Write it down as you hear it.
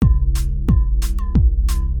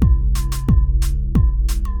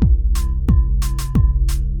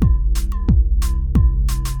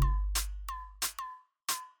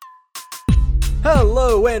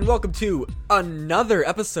Hello and welcome to another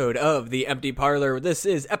episode of The Empty Parlor. This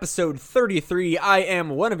is episode 33. I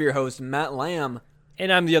am one of your hosts, Matt Lamb.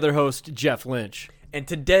 And I'm the other host, Jeff Lynch. And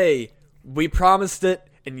today, we promised it,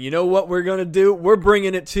 and you know what we're going to do? We're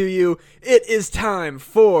bringing it to you. It is time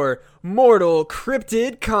for Mortal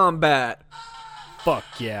Cryptid Combat. Fuck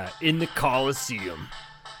yeah, in the Colosseum.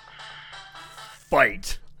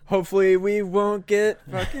 Fight. Hopefully we won't get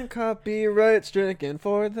fucking copyright stricken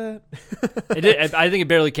for that. I think it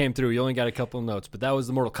barely came through. You only got a couple of notes, but that was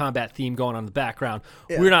the Mortal Kombat theme going on in the background.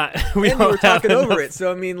 Yeah. We were talking over it,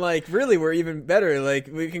 so I mean, like, really, we're even better. Like,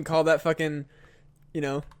 we can call that fucking, you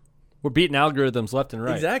know. We're beating algorithms left and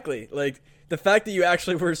right. Exactly. Like, the fact that you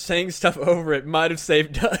actually were saying stuff over it might have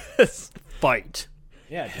saved us. Fight.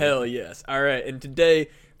 Yeah, dude. Hell yes. All right, and today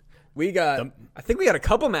I think we got a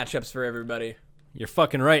couple matchups for everybody. You're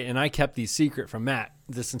fucking right, and I kept these secret from Matt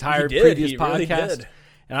this entire previous podcast, really did.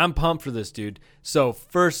 And I'm pumped for this, dude. So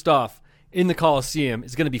first off, in the Colosseum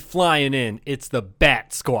is going to be flying in. It's the Bat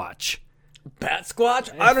Squatch. Bat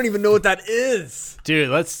Squatch? I don't even know what that is. Dude,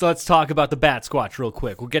 let's talk about the Bat Squatch real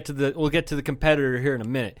quick. We'll get to the competitor here in a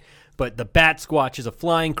minute. But the Bat Squatch is a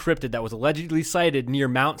flying cryptid that was allegedly sighted near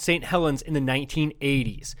Mount St. Helens in the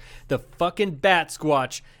 1980s. The fucking Bat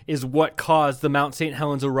Squatch is what caused the Mount St.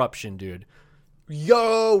 Helens eruption, dude.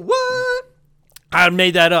 Yo, what? I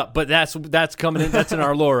made that up, but that's coming in. That's in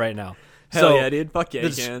our lore right now. Hell yeah, dude. Fuck yeah,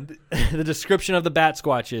 you can. The description of the Bat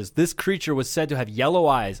Squatch is, this creature was said to have yellow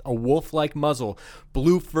eyes, a wolf-like muzzle,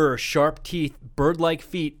 blue fur, sharp teeth, bird-like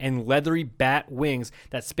feet, and leathery bat wings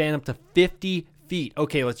that span up to 50 feet.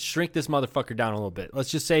 Okay, let's shrink this motherfucker down a little bit.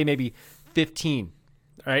 Let's just say maybe 15.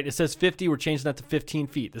 All right, it says 50. We're changing that to 15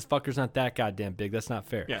 feet. This fucker's not that goddamn big. That's not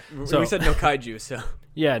fair. Yeah, so, we said no kaiju, so.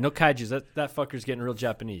 Yeah, no kaijus. That fucker's getting real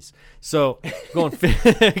Japanese. So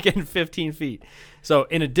getting 15 feet. So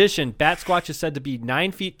in addition, Bat Squatch is said to be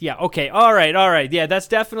 9 feet. Yeah, okay, all right. Yeah, that's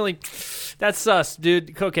sus,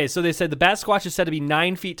 dude. Okay, so they said the Bat Squatch is said to be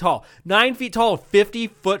 9 feet tall. 9 feet tall,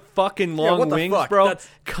 50-foot fucking long wings, fuck? Bro.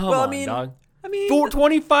 Come on, dog. I mean,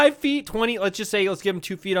 25 feet, 20. Let's just say, let's give him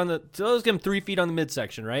 2 feet let's give him 3 feet on the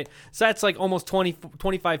midsection, right? So that's like almost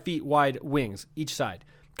 25 feet wide wings each side.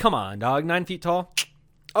 Come on, dog. 9 feet tall.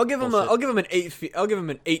 I'll give him an 8 feet. I'll give him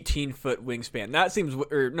an 18-foot wingspan. That seems,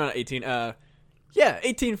 or not 18.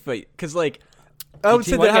 18 feet. Because like, I would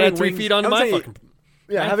say that having 3 feet on my fucking.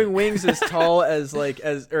 Yeah, having wings as tall as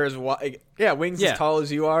wide. Yeah, wings as tall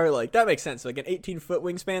as you are, like that makes sense. Like an 18-foot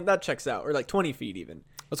wingspan, that checks out, or like 20 feet even.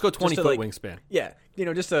 Let's go 20-foot wingspan. Yeah,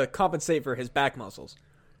 just to compensate for his back muscles.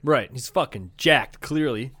 Right, he's fucking jacked,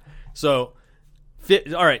 clearly. So,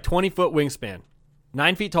 all right, 20-foot wingspan.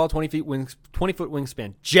 9 feet tall, 20-foot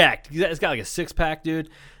wingspan. Jacked. He's got like a six-pack, dude.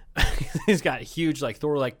 He's got huge, like,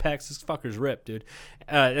 Thor-like pecs. This fucker's ripped, dude.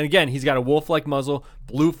 And again, he's got a wolf-like muzzle,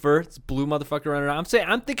 blue fur. It's blue motherfucker running around.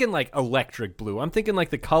 I'm thinking like electric blue. I'm thinking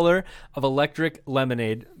like the color of electric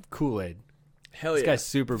lemonade Kool-Aid. Hell this yeah. Guy's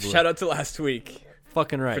super blue. Shout out to last week.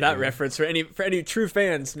 Fucking right. For that dude. reference. For any true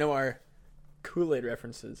fans know our Kool-Aid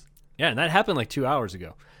references. Yeah, and that happened like 2 hours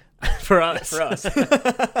ago. For us.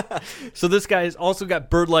 So this guy's also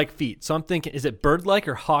got bird-like feet. So I'm thinking, is it bird-like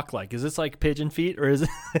or hawk-like? Is this like pigeon feet, or is it?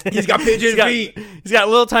 He's got pigeon feet. He's got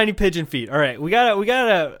little tiny pigeon feet. All right, we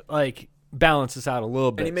gotta like balance this out a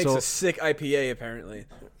little bit. And he makes a sick IPA apparently.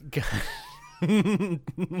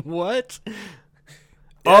 What?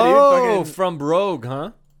 Yeah, dude, from Rogue,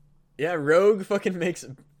 huh? Yeah, Rogue fucking makes.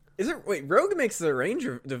 Rogue makes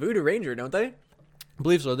the Voodoo Ranger, don't they? I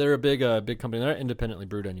believe so. They're a big company. They're not independently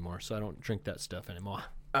brewed anymore, so I don't drink that stuff anymore.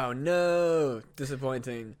 Oh no,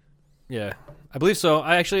 disappointing. Yeah, I believe so.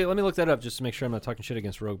 Let me look that up just to make sure I'm not talking shit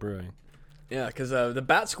against Rogue Brewing. Yeah, because the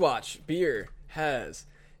Bat Squatch beer has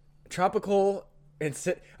tropical and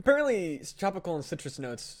apparently tropical and citrus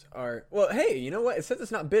notes are. Well, hey, you know what? It says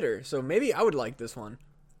it's not bitter, so maybe I would like this one.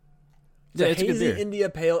 It's a hazy India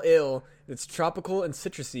Pale Ale that's tropical and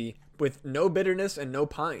citrusy with no bitterness and no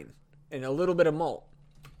pine and a little bit of malt.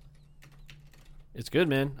 It's good,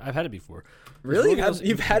 man. I've had it before. Really?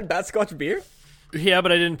 You've had Bat Squatch beer? Yeah,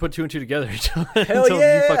 but I didn't put two and two together until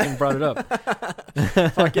yeah! you fucking brought it up.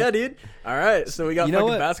 Fuck yeah, dude. All right, so we got fucking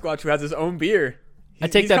Bat Squatch who has his own beer. I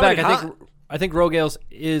take that back. I think Rogue Ales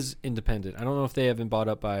is independent. I don't know if they have been bought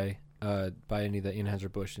up by any of the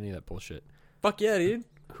Anheuser-Busch, any of that bullshit. Fuck yeah, dude.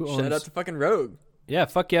 Shout out to fucking Rogue. Yeah,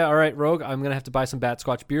 fuck yeah. All right, Rogue, I'm going to have to buy some Bat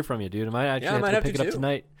Squatch beer from you, dude. I might actually have to pick it up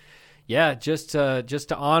tonight. Yeah, just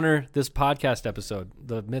to honor this podcast episode,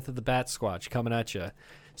 the myth of the Bat Squatch coming at you.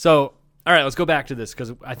 So, all right, let's go back to this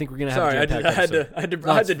because I think we're gonna have. Sorry, I had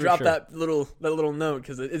to drop that little note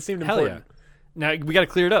because it seemed important. Yeah. Now we got to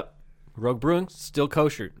clear it up. Rogue Brewing still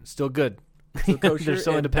kosher, still good. So kosher. They're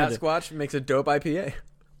so and independent. Bat Squatch makes a dope IPA.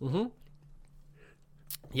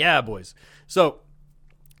 Yeah, boys. So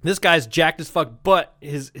this guy's jacked as fuck, but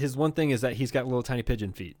his one thing is that he's got little tiny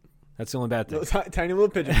pigeon feet. That's the only bad thing. Those tiny little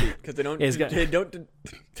pigeon feet, because they don't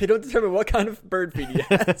they don't determine what kind of bird feet he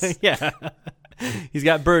has. Yeah. He's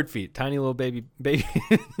got bird feet, tiny little baby,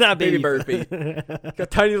 not Baby bird feet. Got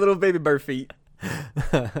tiny little baby bird feet.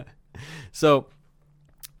 So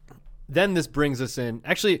then this brings us in.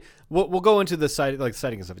 Actually, we'll go into the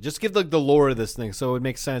sightings of it. Just give the lore of this thing so it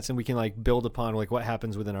makes sense and we can like build upon like what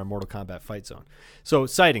happens within our Mortal Kombat fight zone. So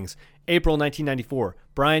sightings, April 1994.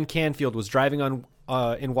 Brian Canfield was driving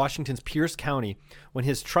in Washington's Pierce County when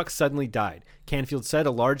his truck suddenly died. Canfield said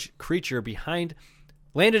a large creature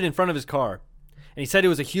landed in front of his car. And he said it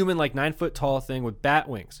was a human, like 9 foot tall thing with bat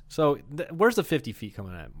wings. So where's the 50 feet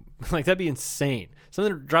coming at? Like that'd be insane.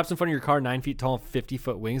 Something that drops in front of your car, 9 feet tall, 50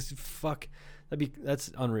 foot wings. Fuck,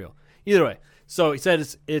 that's unreal. Either way, so he said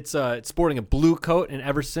it's sporting a blue coat, and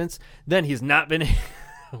ever since then he's not been.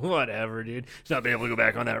 Whatever, dude. He's not been able to go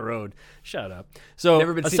back on that road. Shut up. So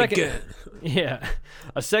Never been seen again. Yeah,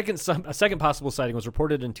 a second possible sighting was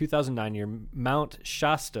reported in 2009 near Mount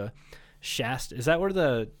Shasta. Is that where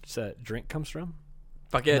that drink comes from?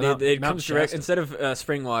 Fuck yeah, it Mount comes direct. Shasta. Instead of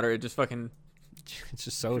spring water, it just fucking it's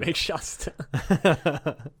just soda. makes Shasta.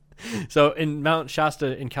 So in Mount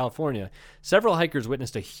Shasta in California, several hikers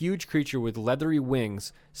witnessed a huge creature with leathery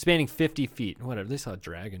wings spanning 50 feet. Whatever, they saw a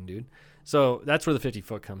dragon, dude. So that's where the 50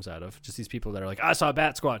 foot comes out of. Just these people that are like, I saw a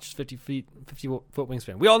bat squatch, 50 foot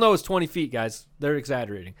wingspan. We all know it's 20 feet, guys. They're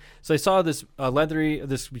exaggerating. So they saw this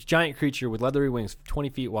this giant creature with leathery wings, 20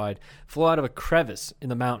 feet wide, flow out of a crevice in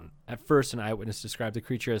the mountain. At first, an eyewitness described the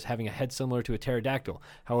creature as having a head similar to a pterodactyl.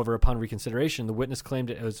 However, upon reconsideration, the witness claimed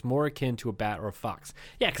it was more akin to a bat or a fox.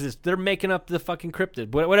 Yeah, because they're making up the fucking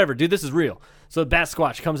cryptid. Whatever, dude, this is real. So the bat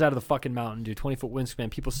squatch comes out of the fucking mountain, dude, 20 foot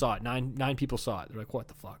wingspan. People saw it. Nine people saw it. They're like, what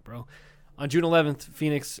the fuck, bro? On June 11th,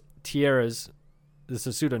 Phoenix Tierras, this is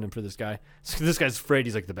a pseudonym for this guy. So this guy's afraid.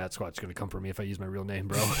 He's like, the bat squat's going to come for me if I use my real name,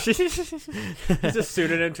 bro. He's a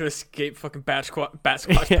pseudonym to escape fucking bat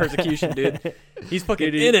squatch persecution, dude. He's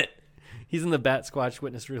fucking in it. He's in the Bat Squatch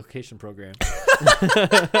Witness Relocation Program.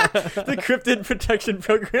 The Cryptid Protection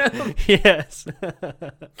Program. Yes.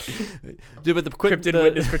 Dude, but the Cryptid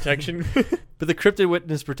Witness Protection. But the Cryptid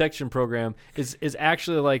Witness Protection Program is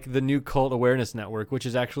actually like the new Cult Awareness Network, which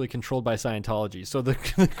is actually controlled by Scientology. So the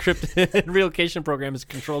Cryptid Relocation Program is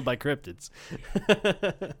controlled by cryptids.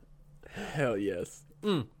 Hell yes.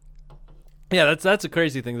 Yeah, that's a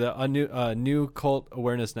crazy thing. A new Cult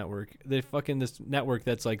Awareness Network. This network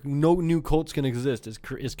that's like no new cults can exist is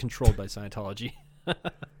controlled by Scientology.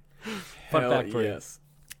 Fun fact for you.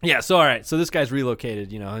 Yeah. So all right. So this guy's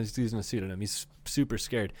relocated. You know, he's using a pseudonym. He's super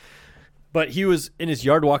scared. But he was in his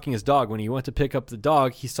yard walking his dog. When he went to pick up the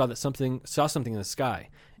dog, he saw something in the sky.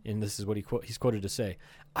 And this is what he's quoted to say: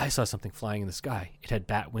 "I saw something flying in the sky. It had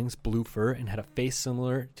bat wings, blue fur, and had a face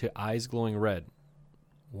similar to eyes glowing red."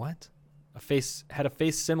 What? Had a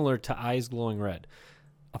face similar to eyes glowing red.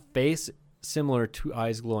 A face similar to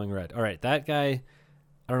eyes glowing red. All right, that guy,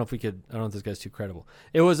 I don't know if this guy's too credible.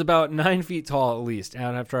 It was about 9 feet tall at least,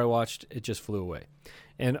 and after I watched, it just flew away.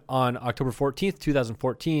 And on October 14th,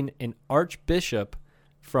 2014, an archbishop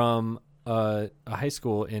from a high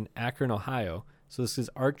school in Akron, Ohio, so this is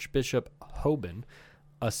Archbishop Hoban,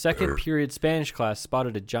 a second period Spanish class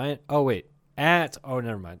spotted a giant,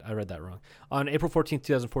 never mind. I read that wrong. On April 14th,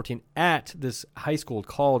 2014, at this high school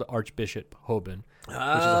called Archbishop Hoban, which is a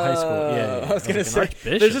high school. Yeah. I was going to say,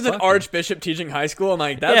 there's just an archbishop teaching high school. I'm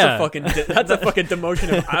like, that's a fucking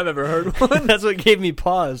demotion if I've ever heard one. That's what gave me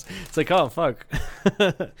pause. It's like, oh, fuck.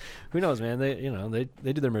 Who knows, man?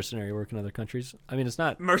 They do their mercenary work in other countries. I mean, it's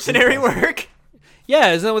not. Mercenary work?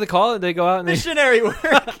 Yeah, isn't that what they call it? They go out and missionary work.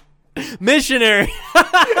 Missionary.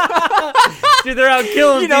 Dude, they're out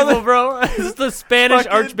killing people, bro. It's the Spanish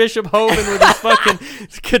Archbishop Hoban with his fucking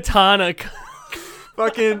katana.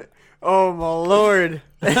 Fucking, oh my lord.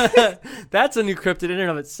 That's a new cryptid in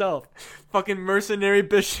and of itself. Fucking mercenary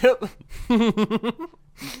bishop.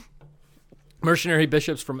 Mercenary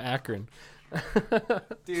bishops from Akron.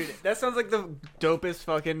 Dude, that sounds like the dopest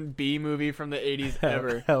fucking B movie from the 80s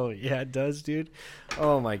ever. Hell yeah, it does, dude.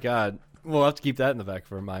 Oh my god. We'll have to keep that in the back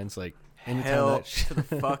of our minds. Like, hell to the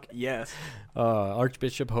fuck yes.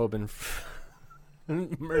 Archbishop Hoban,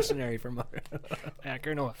 mercenary from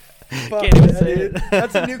Akron. Fuck can't even say it.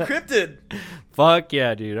 That's a new cryptid. Fuck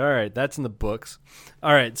yeah, dude. All right, that's in the books.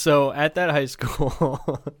 All right, so at that high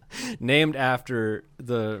school, named after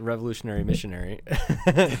the revolutionary missionary,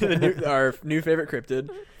 our new favorite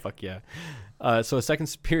cryptid. Fuck yeah. So a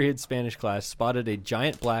second period Spanish class spotted a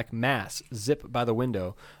giant black mass zip by the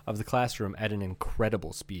window of the classroom at an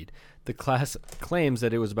incredible speed. The class claims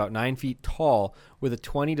that it was about 9 feet tall with a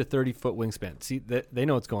 20 to 30 foot wingspan. See, they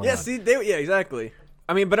know what's going on. Yeah, exactly.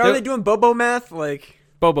 I mean, but are they doing Bobo math? Like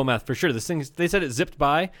Bobo math for sure. This thing, they said it zipped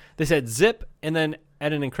by. They said zip and then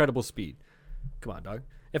at an incredible speed. Come on, dog.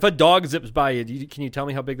 If a dog zips by you, can you tell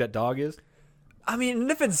me how big that dog is? I mean,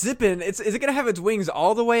 if it's zipping, is it gonna have its wings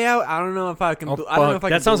all the way out? I don't know if I can. Oh, I don't know if I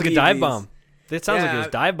can. That sounds like a dive these. bomb. That sounds like it was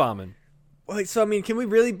dive bombing. Wait, so I mean, can we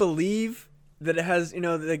really believe that it has? You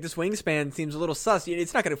know, like this wingspan seems a little sus.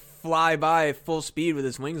 It's not gonna fly by full speed with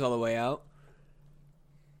its wings all the way out.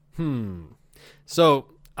 So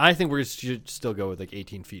I think we should still go with like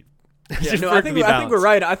 18 feet. Yeah, no, I think we're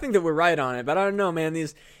right. I think that we're right on it, but I don't know, man.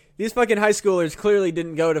 These fucking high schoolers clearly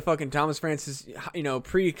didn't go to fucking Thomas Francis,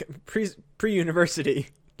 pre-university.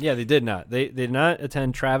 Yeah, they did not. They did not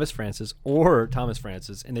attend Travis Francis or Thomas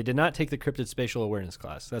Francis, and they did not take the Cryptid Spatial Awareness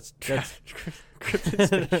class. That's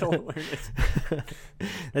Cryptid Spatial Awareness.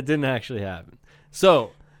 That didn't actually happen.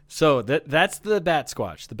 So that's the Bat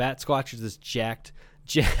Squatch. The Bat Squatch is this jacked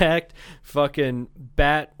fucking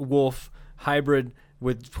bat wolf hybrid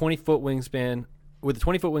with 20-foot wingspan. With a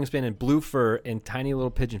 20-foot wingspan and blue fur and tiny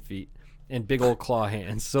little pigeon feet and big old claw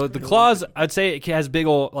hands. So the claws, I'd say it has big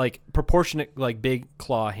old, like, proportionate, like, big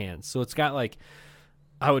claw hands. So it's got, like,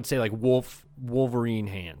 I would say, like, Wolverine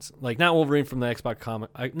hands. Like, not Wolverine from the Xbox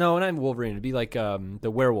comic. No, not Wolverine. It'd be, like,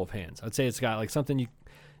 the werewolf hands. I'd say it's got, like, something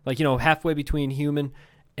halfway between human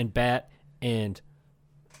and bat and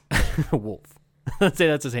wolf. I'd say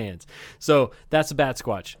that's his hands. So that's a Bat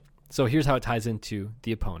Squatch. So here's how it ties into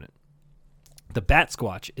the opponent. The Bat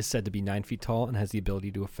Squatch is said to be 9 feet tall and has the ability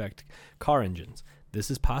to affect car engines. This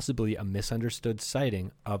is possibly a misunderstood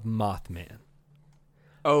sighting of Mothman.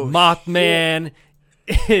 Oh, Mothman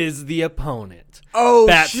is the opponent. Oh,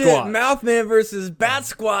 Bat shit. Squatch. Mothman versus Bat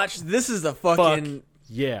Squatch. This is a fucking...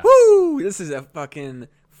 Yeah. Woo! This is a fucking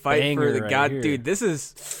fight Banger for the right god. here. Dude, this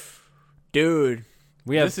is... Dude.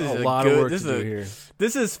 We have a lot of work to do here.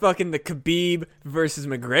 This is fucking the Khabib versus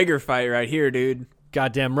McGregor fight right here, dude.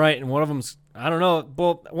 Goddamn right. And one of them's... I don't know.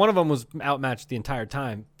 Well, one of them was outmatched the entire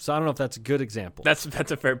time, so I don't know if that's a good example. That's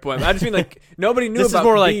a fair point. I just mean like nobody knew this about. This is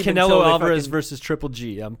more Khabib like Canelo Alvarez fucking... versus Triple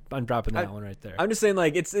G. I'm dropping that one right there. I'm just saying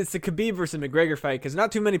like it's the Khabib versus McGregor fight because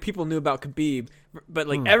not too many people knew about Khabib, but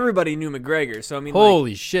like everybody knew McGregor. So I mean,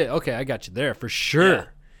 holy shit. Okay, I got you there for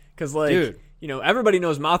sure. Because like. Dude. You know, everybody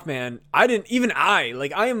knows Mothman. I'm a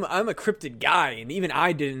cryptid guy, and even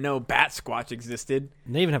I didn't know Bat Squatch existed.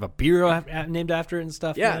 And they even have a beer named after it and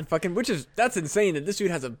stuff. Yeah, man. fucking, that's insane that this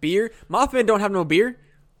dude has a beer. Mothman don't have no beer.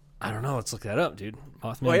 I don't know. Let's look that up, dude.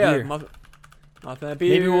 Mothman beer. Mothman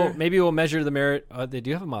beer. Maybe we'll measure the merit. They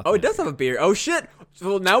do have a Mothman. Oh, it does have a beer. Oh shit.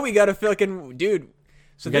 Well, now we gotta fucking dude.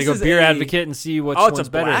 So we gotta go beer advocate and see which one's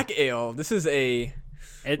better. Oh, it's a black ale. This is a.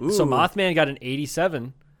 So Mothman got an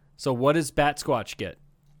 87. So what does Bat Squatch get?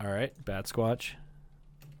 All right, Bat Squatch.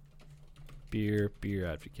 Beer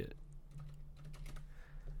advocate.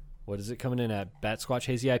 What is it coming in at? Bat Squatch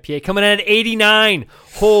Hazy IPA coming in at 89.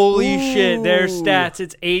 Holy shit, their stats.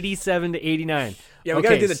 It's 87 to 89. Yeah, we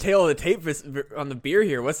gotta do the tail of the tape on the beer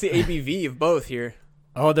here. What's the ABV of both here?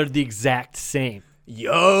 Oh, they're the exact same.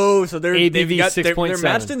 Yo, so they're ABV 6.7. They're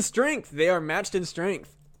matched in strength. They are matched in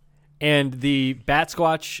strength. And the Bat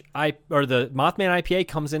Squatch or the Mothman IPA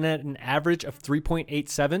comes in at an average of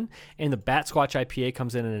 3.87, and the Bat Squatch IPA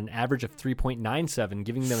comes in at an average of 3.97,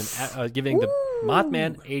 giving the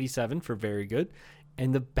Mothman 87 for very good,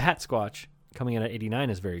 and the Bat Squatch coming in at 89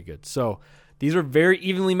 is very good. So these are very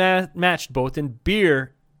evenly matched, both in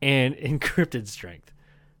beer and in cryptid strength.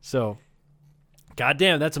 So.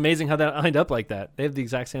 Goddamn, that's amazing how that lined up like that. They have the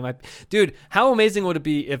exact same IP. Dude, how amazing would it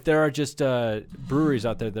be if there are just breweries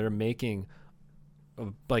out there that are making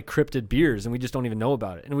like cryptid beers and we just don't even know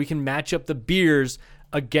about it, and we can match up the beers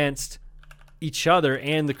against each other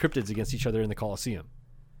and the cryptids against each other in the Colosseum.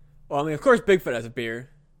 Well, I mean, of course, Bigfoot has a beer.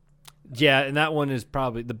 Yeah, and that one is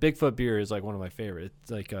probably the Bigfoot beer is like one of my favorites.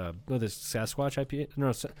 It's like this Sasquatch IPA.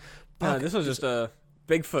 No, this was just a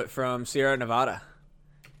Bigfoot from Sierra Nevada.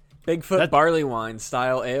 Bigfoot barley wine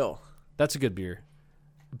style ale. That's a good beer.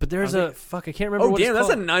 But there's I can't remember what it's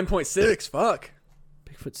called. Oh, damn, that's a 9.6. Fuck.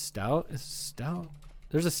 Bigfoot stout? Is stout?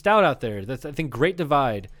 There's a stout out there. That's, I think, Great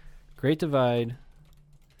Divide.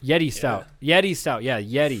 Yeti stout. Yeti stout. Yeah,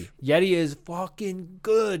 Yeti. Yeti is fucking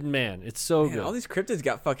good, man. It's so good. All these cryptids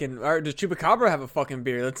got fucking... Or does Chupacabra have a fucking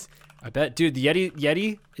beer? I bet. Dude, the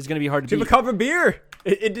Yeti is going to be hard to beat. Chupacabra beer!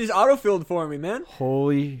 It just auto-filled for me, man.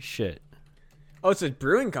 Holy shit. Oh, it's a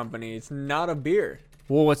brewing company. It's not a beer.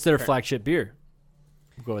 Well, what's their flagship beer?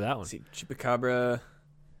 We'll go with that one. Let's see, Chupacabra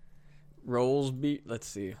rolls beer. Let's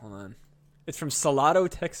see, hold on. It's from Salado,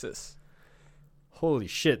 Texas. Holy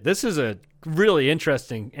shit! This is a really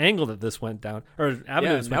interesting angle that this went down, or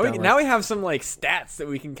avenue. Yeah, this went down now we have some like stats that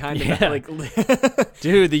we can kind of like.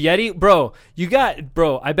 Dude, the Yeti, bro.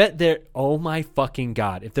 I bet there. Oh my fucking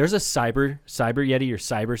god! If there's a cyber Yeti or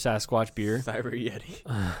cyber Sasquatch beer, Cyber Yeti,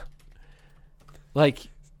 like,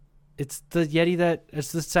 it's the Yeti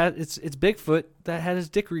it's Bigfoot that had his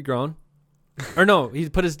dick regrown, or no, he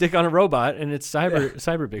put his dick on a robot, and it's cyber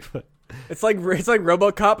Bigfoot. It's like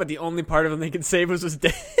RoboCop, but the only part of him they could save was his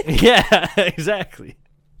dick. Yeah, exactly.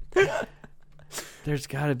 There's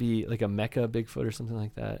got to be like a Mecha Bigfoot or something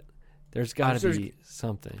like that. There's got to be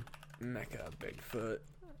something. Mecha Bigfoot.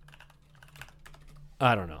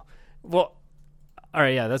 I don't know. Well, all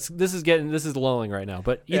right, yeah, this is lulling right now.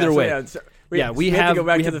 But either way, we have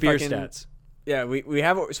beer stats. Yeah, we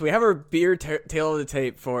have our beer tail of the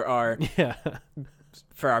tape for our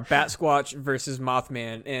for our Bat Squatch versus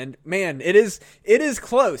Mothman, and man, it is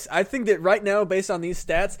close. I think that right now, based on these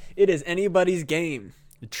stats, it is anybody's game.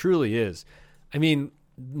 It truly is. I mean,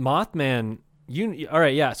 Mothman. All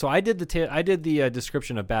right, yeah. So I did the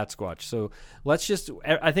description of Bat Squatch. So let's just.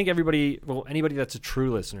 I think anybody that's a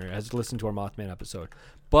true listener has listened to our Mothman episode.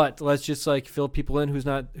 But let's just like fill people in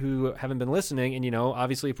who haven't been listening. And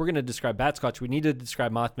obviously, if we're going to describe Bat Squatch, we need to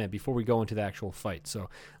describe Mothman before we go into the actual fight. So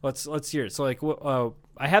let's hear it. So like,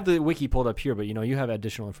 I have the wiki pulled up here, but you have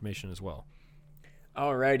additional information as well.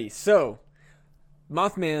 Alrighty, so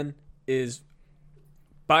Mothman is,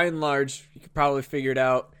 by and large, you could probably figure it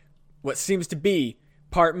out, what seems to be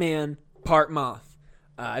part man, part moth.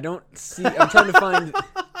 I'm trying to find.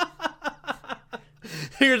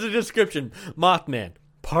 Here's a description: Mothman,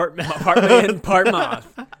 part man, part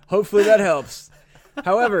moth. Hopefully that helps.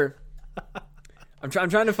 However, I'm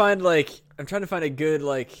trying to find a good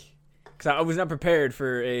because I was not prepared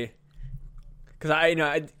for a.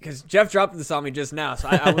 Because Jeff dropped this on me just now, so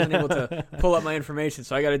I wasn't able to pull up my information,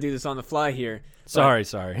 so I got to do this on the fly here. Sorry.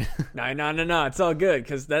 No, it's all good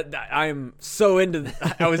because that I am so into.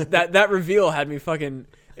 That reveal had me fucking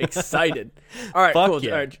excited. All right, cool.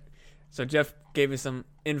 Yeah. All right, so Jeff gave me some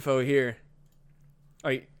info here. All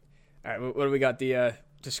right, what do we got? The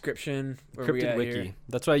description. Where Cryptid we at wiki. here?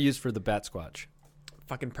 That's what I used for the Bat Squatch.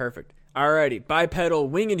 Fucking perfect. Alrighty, bipedal,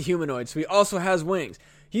 winged humanoid. So he also has wings.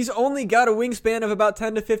 He's only got a wingspan of about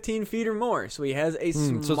 10 to 15 feet or more. So he has a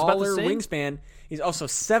smaller wingspan. He's also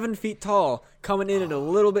 7 feet tall, coming in at a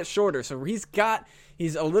little bit shorter. So he's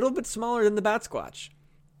a little bit smaller than the Bat Squatch.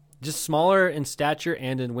 Just smaller in stature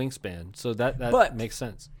and in wingspan. So that makes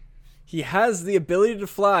sense. He has the ability to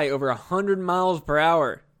fly over 100 miles per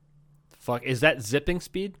hour. Fuck, is that zipping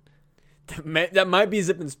speed? That might be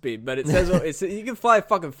zipping speed, but it says he can fly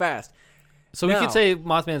fucking fast. So we could say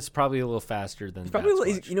Mothman's probably a little faster than Bat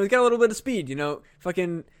Squatch. He's got a little bit of speed.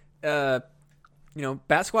 Fucking Bat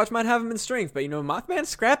Squatch might have him in strength, but Mothman's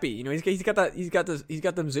scrappy. He's got them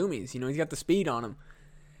zoomies. He's got the speed on him.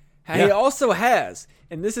 Yeah. He also has,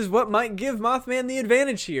 and this is what might give Mothman the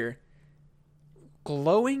advantage here,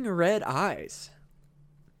 glowing red eyes.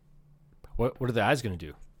 What are the eyes going to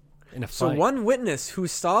do in a fight? So one witness who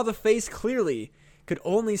saw the face clearly could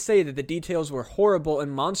only say that the details were horrible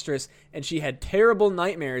and monstrous, and she had terrible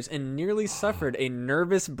nightmares and nearly suffered a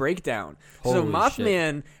nervous breakdown. So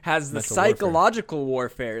Mothman has the psychological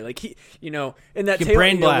warfare. Like in that tail,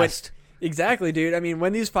 brain blast. Exactly, dude. I mean,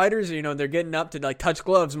 when these fighters, they're getting up to like touch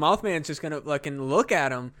gloves, Mothman's just gonna fucking look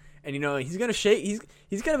at him, and he's gonna shake.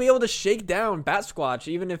 He's gonna be able to shake down Bat Squatch,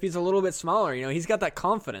 even if he's a little bit smaller. He's got that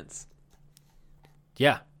confidence.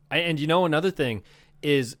 Yeah, and another thing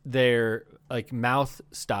is their like mouth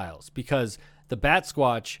styles, because the Bat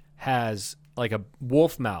Squatch has like a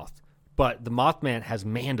wolf mouth, but the Mothman has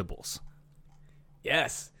mandibles.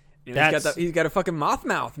 Yes, he's got a fucking moth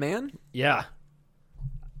mouth, man. Yeah.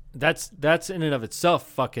 That's in and of itself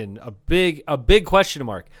fucking a big question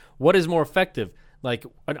mark. What is more effective? Like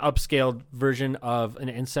an upscaled version of an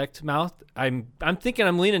insect mouth? I'm thinking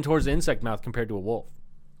I'm leaning towards the insect mouth compared to a wolf.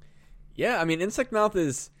 Yeah, I mean insect mouth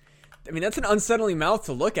is that's an unsettling mouth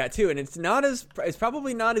to look at too, and it's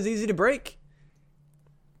probably not as easy to break.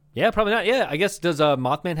 Yeah, probably not. Yeah, I guess does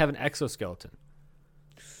Mothman have an exoskeleton?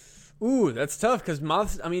 Ooh, that's tough because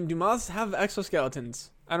moths. I mean, do moths have exoskeletons?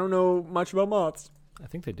 I don't know much about moths. I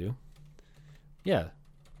think they do. Yeah.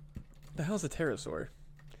 The hell's a pterosaur?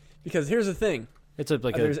 Because here's the thing. It's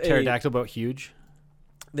like a pterodactyl, but huge.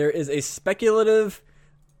 There is a speculative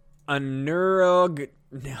Anurognatid.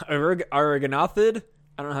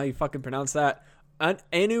 I don't know how you fucking pronounce that.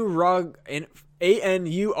 Anurognatid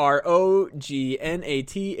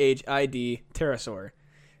pterosaur.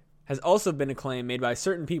 has also been a claim made by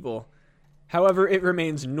certain people. However, it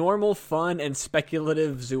remains normal, fun, and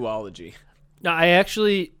speculative zoology. Now, I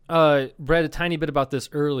actually read a tiny bit about this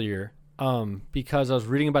earlier because I was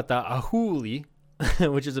reading about the ahuli,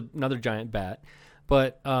 which is another giant bat.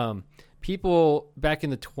 But people back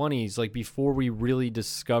in the 20s, like before we really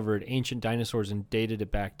discovered ancient dinosaurs and dated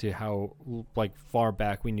it back to how like far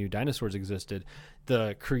back we knew dinosaurs existed,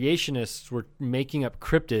 the creationists were making up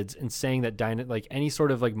cryptids and saying that like any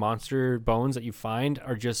sort of like monster bones that you find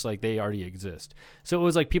are just like they already exist. So it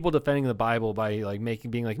was like people defending the Bible by like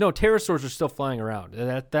being like, no, pterosaurs are still flying around.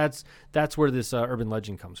 That's where this urban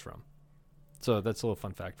legend comes from. So that's a little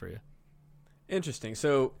fun fact for you. Interesting.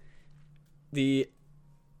 So the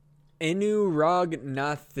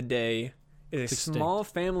Anurognathidae is a small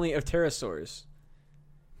family of pterosaurs.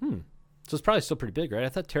 So it's probably still pretty big, right? I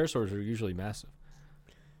thought pterosaurs are usually massive.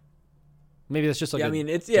 Maybe that's just like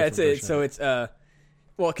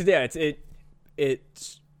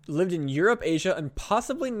it's lived in Europe, Asia, and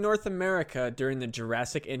possibly North America during the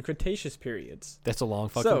Jurassic and Cretaceous periods. That's a long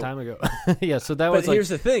fucking time ago. Yeah, so that was. But here's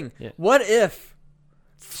the thing: what if?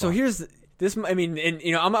 So here's this. I mean, and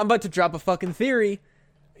I'm about to drop a fucking theory,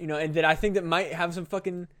 and that I think that might have some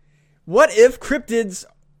fucking. What if cryptids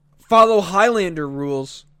follow Highlander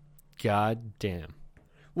rules? God damn.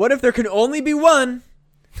 What if there can only be one?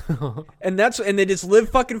 and they just live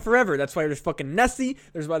fucking forever. That's why there's fucking Nessie.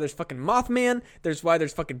 There's why there's fucking Mothman. There's why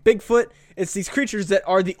there's fucking Bigfoot. It's these creatures that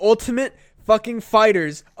are the ultimate fucking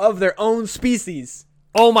fighters of their own species.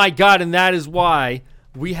 Oh my god! And that is why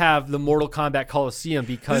we have the Mortal Kombat Colosseum,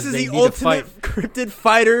 because this is the ultimate cryptid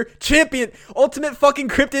fighter champion, ultimate fucking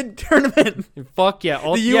cryptid tournament. Fuck yeah!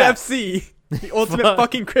 The UFC. The ultimate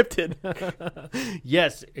fucking cryptid.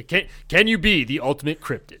 Yes. Can you be the ultimate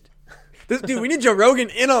cryptid? Dude, we need Joe Rogan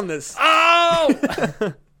in on this.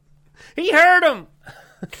 Oh! He heard him.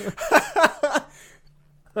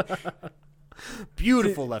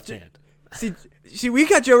 Beautiful left hand. See, we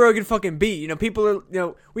got Joe Rogan fucking beat. People are,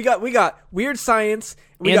 we got weird science.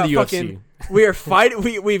 We and got the fucking. UFC. We are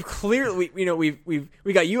fighting. We've clearly, we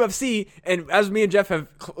got UFC, and as me and Jeff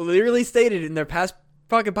have clearly stated in their past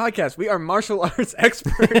fucking podcast, we are martial arts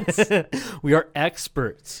experts. We are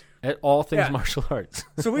experts at all things martial arts.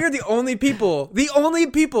 So we are the only people.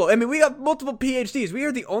 I mean, we got multiple PhDs. We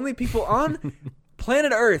are the only people on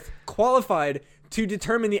planet Earth qualified to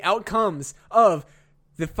determine the outcomes of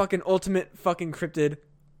the fucking ultimate fucking cryptid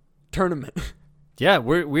tournament. Yeah,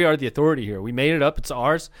 we are the authority here. We made it up. It's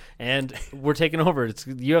ours, and we're taking over.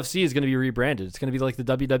 The UFC is going to be rebranded. It's going to be like the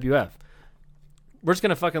WWF. We're just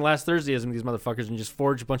going to fucking last Thursdayism these motherfuckers and just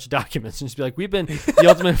forge a bunch of documents and just be like, we've been the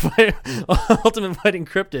ultimate fighting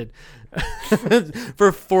cryptid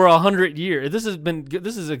for 100 years.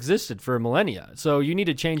 This has existed for millennia. So you need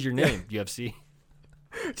to change your name, UFC.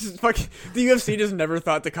 Just fucking, the UFC just never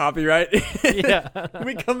thought to copyright. Yeah.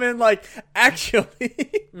 We come in like, actually.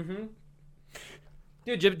 Mm-hmm.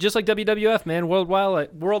 Dude, just like WWF, man, World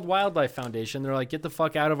Wildlife Foundation, they're like, get the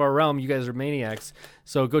fuck out of our realm. You guys are maniacs.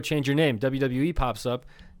 So go change your name. WWE pops up.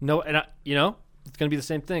 No, and it's going to be the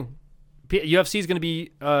same thing. UFC is going to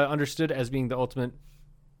be understood as being the ultimate.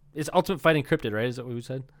 It's ultimate fighting cryptid, right? Is that what we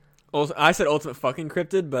said? I said ultimate fucking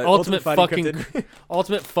cryptid, but ultimate fucking cryptid.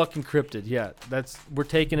 Ultimate fucking cryptid. Yeah, we're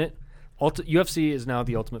taking it. UFC is now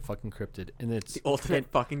the ultimate fucking cryptid, and it's the ultimate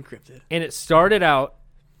fucking cryptid. And it started out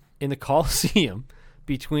in the Colosseum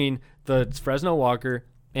between the Fresno Walker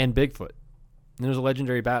and Bigfoot. And there was a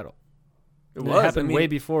legendary battle. It happened way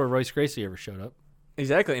before Royce Gracie ever showed up.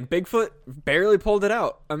 Exactly, and Bigfoot barely pulled it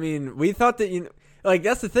out. I mean, we thought that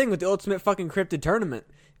that's the thing with the ultimate fucking cryptid tournament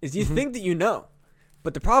is you think that you know,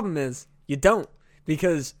 but the problem is you don't,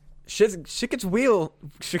 because shit gets wild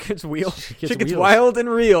and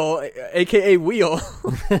real, aka wheel.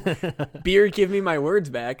 Beer, give me my words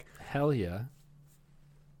back. Hell yeah.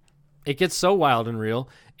 It gets so wild and real.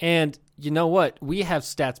 And you know what? We have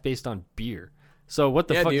stats based on beer. So what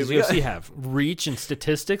the fuck does UFC have? Reach and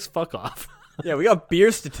statistics? Fuck off. Yeah, we got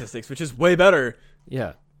beer statistics, which is way better.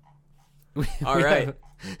 Yeah. All right.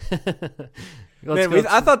 Man,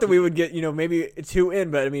 I thought that we would get, maybe 2 in,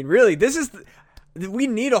 but I mean, really, we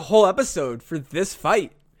need a whole episode for this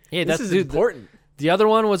fight. Yeah, this is important. The other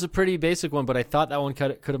one was a pretty basic one, but I thought that one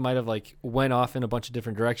might have went off in a bunch of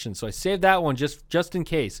different directions. So I saved that one just in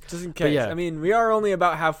case. Just in case. Yeah. I mean, we are only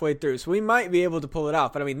about halfway through, so we might be able to pull it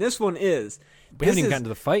off. But I mean, this one is. We haven't even gotten to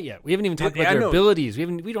the fight yet. We haven't even talked about their abilities.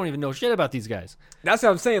 We don't even know shit about these guys. That's what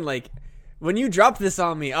I'm saying. Like, when you dropped this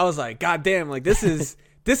on me, I was like, God damn, like this is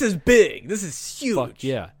big. This is huge. Fuck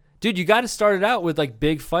yeah. Dude, you got to start it out with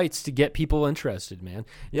big fights to get people interested, man.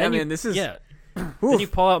 Yeah, man, this is Then you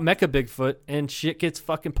pull out Mecha Bigfoot, and shit gets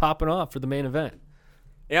fucking popping off for the main event.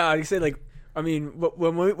 Yeah, I'd say like, I mean,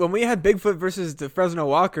 when we had Bigfoot versus the Fresno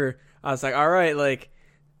Walker, I was like, all right, like,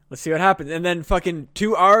 let's see what happens. And then fucking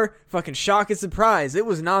to our fucking shock and surprise, it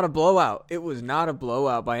was not a blowout. It was not a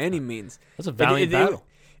blowout by any means. That's a valiant battle.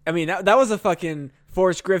 I mean, that was a fucking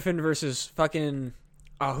Forrest Griffin versus fucking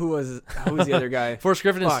who was the other guy? Forrest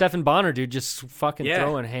Griffin and Stephen Bonner, dude, just fucking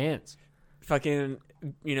throwing hands. Fucking,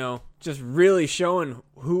 just really showing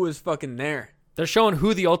who was fucking there. They're showing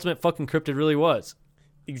who the ultimate fucking cryptid really was.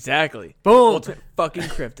 Exactly. Boom. Ultimate fucking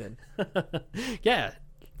cryptid. Yeah.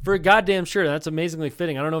 For a goddamn sure. That's amazingly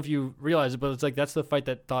fitting. I don't know if you realize it, but it's like that's the fight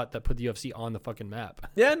that put the UFC on the fucking map.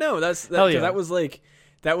 Yeah, no, Hell yeah. That was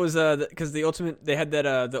because they had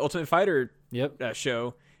that the Ultimate Fighter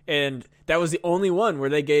show, and that was the only one where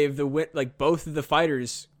they gave both of the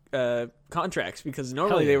fighters contracts, because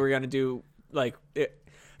normally they were going to do because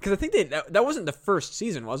I think that wasn't the first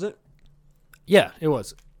season, was it? Yeah, it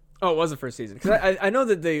was. Oh, it was the first season, because I know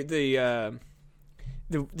that the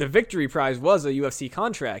victory prize was a UFC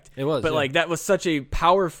contract. It was, but that was such a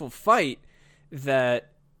powerful fight that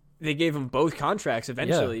they gave them both contracts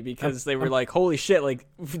eventually, because they were like, holy shit, like,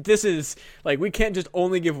 this is, like, we can't just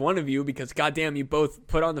only give one of you, because goddamn, you both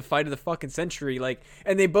put on the fight of the fucking century, like,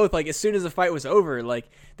 and they both, like, as soon as the fight was over, like,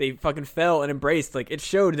 they fucking fell and embraced, like, it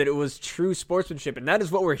showed that it was true sportsmanship, and that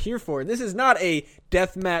is what we're here for. This is not a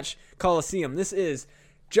deathmatch Colosseum. This is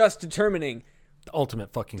just determining the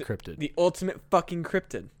ultimate fucking cryptid. The ultimate fucking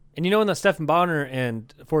cryptid. And in the Stephen Bonner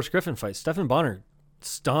and Forrest Griffin fight, Stephen Bonner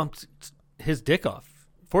stomped his dick off.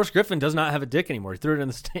 Forrest Griffin does not have a dick anymore. He threw it in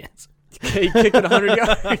the stands. He kicked it 100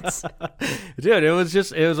 yards. Dude,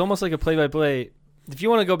 it was almost like a play-by-play. If you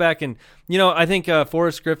want to go back and, I think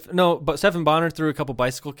Forrest Griffin, but Stephen Bonner threw a couple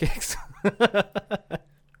bicycle kicks. Dude,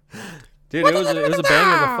 it was a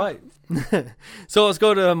banger of a fight. So let's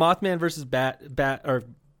go to Mothman versus Bat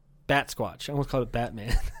Squatch. I almost called it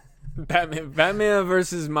Batman. Batman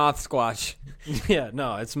versus Moth Squatch. Yeah,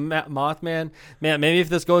 no, it's Mothman. Man, maybe if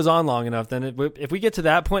this goes on long enough, then if we get to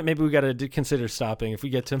that point, maybe we got to consider stopping. If we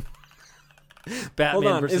get to Batman Hold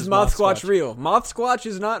on, versus is Moth Squatch real? Moth Squatch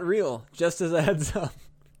is not real, just as a heads up.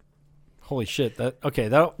 Holy shit.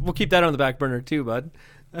 We'll keep that on the back burner too, bud.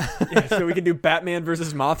 Yeah, so we can do Batman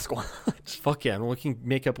versus Moth Squatch. Fuck yeah, we can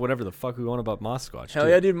make up whatever the fuck we want about Moth Squatch. Hell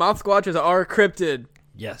yeah, dude, Moth Squatch is our cryptid.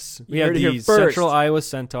 Yes. We have the Central Iowa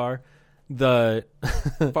Centaur, the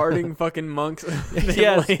farting fucking monks of the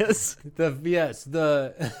Himalayas. Yes.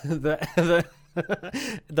 The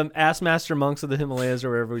ass master monks of the Himalayas,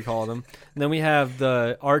 or whatever we call them. And then we have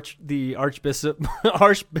the Archbishop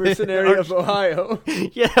Mercenary of Ohio.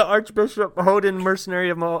 Yeah, Archbishop Hoden, Mercenary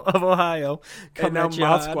of Ohio. And now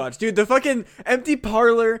Moth Squatch. Dude, the fucking empty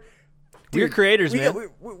parlor. Dude, we're creators, man.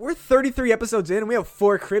 We're 33 episodes in, and we have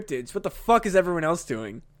 4 cryptids. What the fuck is everyone else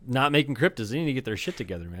doing? Not making cryptids. They need to get their shit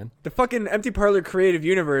together, man. The fucking empty parlor creative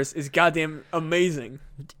universe is goddamn amazing.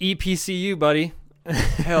 EPCU, buddy.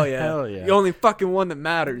 Hell yeah. Hell yeah. The only fucking one that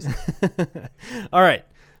matters. All right.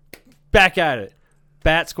 Back at it.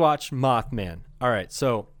 Bat Squatch, Mothman. All right,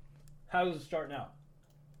 so how does it start now?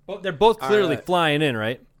 Well, they're both clearly flying in,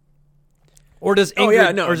 right? Or does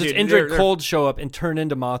Indrid Cold show up and turn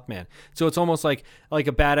into Mothman? So it's almost like a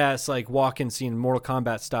badass like walk-in scene, Mortal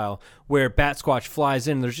Kombat style, where Bat Squatch flies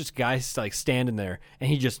in. There's just guys like standing there,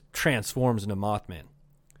 and he just transforms into Mothman.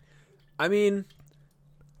 I mean,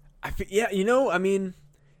 I think either.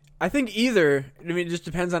 I mean, it just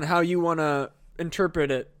depends on how you want to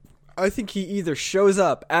interpret it. I think he either shows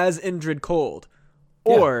up as Indrid Cold,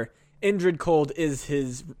 or Indrid Cold is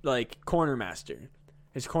his like corner master,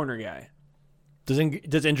 his corner guy. Does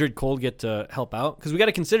Indrid Cold get to help out? Because we got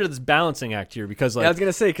to consider this balancing act here. Because I was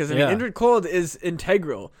gonna say Indrid Cold is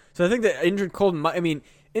integral. So I think that Indrid Cold might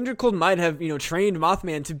have trained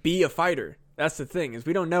Mothman to be a fighter. That's the thing, is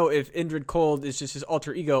we don't know if Indrid Cold is just his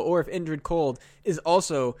alter ego, or if Indrid Cold is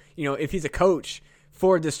also if he's a coach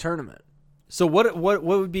for this tournament. So what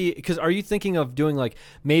would be, because are you thinking of doing like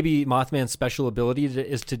maybe Mothman's special ability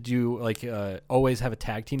is to do like always have a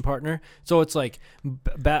tag team partner? So it's like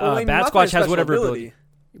Bat Squatch has whatever ability.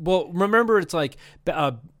 Well, remember it's like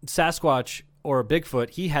Sasquatch or Bigfoot,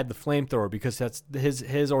 he had the flamethrower because that's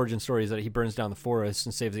his origin story is that he burns down the forest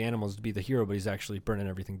and saves the animals to be the hero, but he's actually burning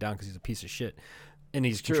everything down because he's a piece of shit. And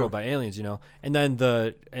he's controlled by aliens, And then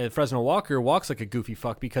the Fresno Walker walks like a goofy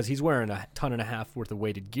fuck because he's wearing 1.5 tons worth of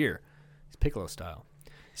weighted gear. Piccolo style.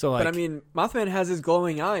 So like, but I mean, Mothman has his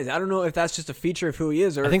glowing eyes. I don't know if that's just a feature of who he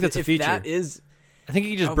is, or I think that's a feature. That is, I think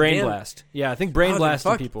he can just brain blast. Yeah, I think brain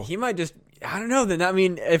blasting people. He might just. I don't know. Then I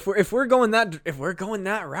mean, if we're going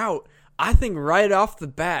that route, I think right off the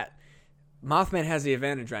bat, Mothman has the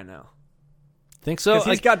advantage right now. Think so?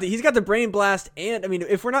 He's got the brain blast, and I mean,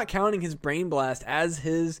 if we're not counting his brain blast as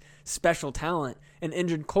his special talent, and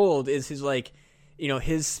Injured Cold is his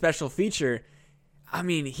his special feature. I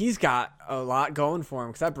mean, he's got a lot going for him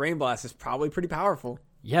because that brain blast is probably pretty powerful.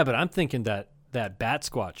 Yeah, but I'm thinking that Bat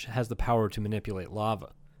Squatch has the power to manipulate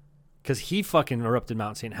lava because he fucking erupted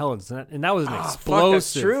Mount St. Helens, and that was an explosive. Fuck,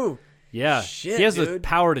 that's true. Yeah, shit, he has dude. the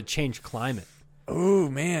power to change climate. Oh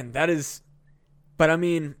man, that is. But I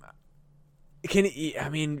mean,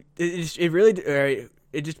 it really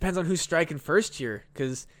it just depends on who's striking first here,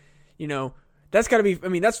 because that's got to be. I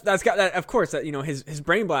mean, that's got that. Of course, that his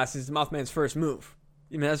brain blast is Mothman's first move.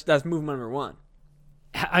 I mean, that's move number one.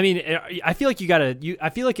 I mean, I feel like I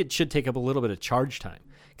feel like it should take up a little bit of charge time,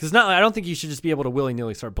 because I don't think you should just be able to willy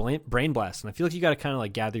nilly start brain blasting. I feel like you got to kind of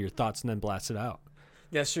like gather your thoughts and then blast it out.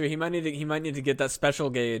 Yeah, sure. He might need to get that special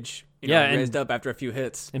gauge, raised up after a few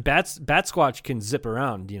hits. And Bat Squatch can zip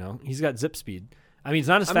around. He's got zip speed. I mean, he's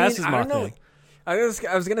not as fast as Mothman. I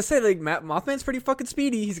was gonna say, like, Mothman's pretty fucking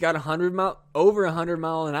speedy. He's got over 100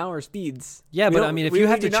 mile an hour speeds. Yeah, but I mean, if you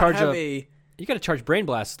have to charge up, you got to charge brain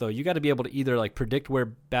blasts though. You got to be able to either like predict where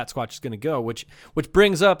Bat Squatch is going to go, which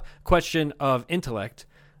brings up question of intellect,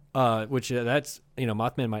 which that's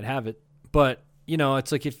Mothman might have it, but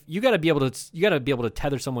it's like if you got to be able to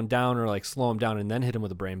tether someone down or like slow him down and then hit him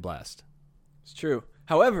with a brain blast. It's true.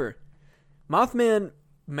 However, Mothman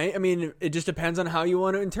it just depends on how you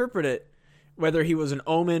want to interpret it, whether he was an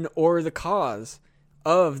omen or the cause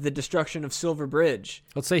of the destruction of Silver Bridge.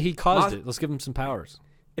 Let's say he caused it. Let's give him some powers.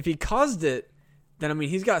 If he caused it, then I mean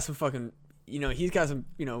he's got some fucking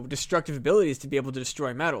destructive abilities to be able to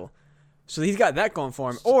destroy metal. So he's got that going for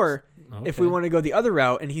him. Or if we want to go the other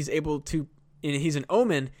route and he's able to, and he's an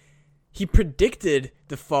omen, he predicted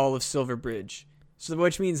the fall of Silver Bridge. So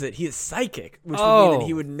which means that he is psychic, which would mean that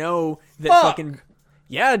he would know that fucking.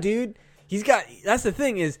 Yeah, dude. That's the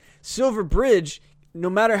thing is Silver Bridge, no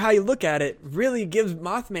matter how you look at it, really gives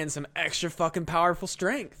Mothman some extra fucking powerful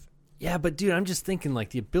strength. Yeah, but dude, I'm just thinking like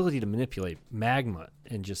the ability to manipulate magma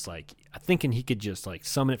and just like I'm thinking he could just like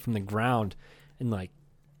summon it from the ground and like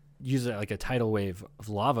use it like a tidal wave of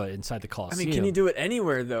lava inside the Colosseum. I mean, can he do it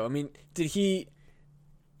anywhere though? I mean, did he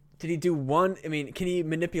do one? I mean, can he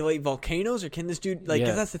manipulate volcanoes, or can this dude like?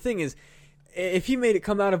 Because that's the thing is, if he made it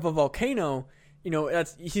come out of a volcano,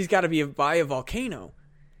 he's got to be by a volcano.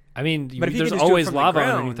 I mean, but there's always lava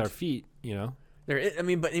underneath our feet,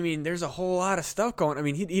 there's a whole lot of stuff going. I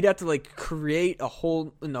mean, he'd have to like create a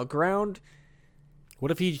hole in the ground.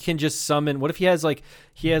 What if he can just summon? What if he has like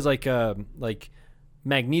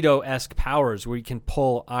Magneto-esque powers where he can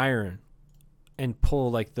pull iron and pull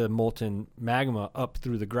like the molten magma up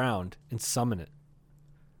through the ground and summon it?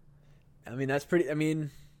 I mean, that's pretty. I mean,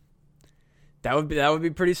 that would be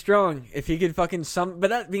pretty strong if he could fucking summon. But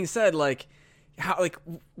that being said, like,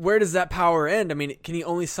 where does that power end? I mean, can he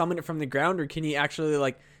only summon it from the ground, or can he actually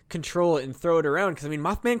like control it and throw it around? Because I mean,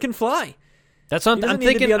 Mothman can fly. That's what I'm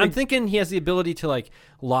thinking. I'm thinking he has the ability to like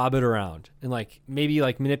lob it around and like maybe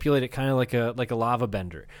like manipulate it kind of like a lava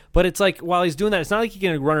bender. But it's like while he's doing that, it's not like he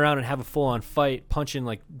can run around and have a full on fight, punch in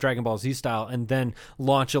like Dragon Ball Z style, and then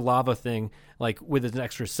launch a lava thing like with an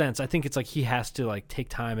extra sense. I think it's like he has to like take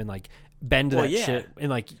time and like bend that shit and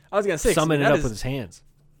like I was gonna say summon it up with his hands.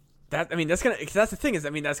 That's the thing is, I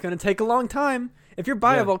mean, that's gonna take a long time. If you're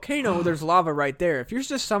by a volcano, there's lava right there. If you're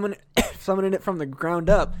just summoning it from the ground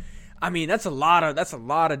up, I mean, that's a lot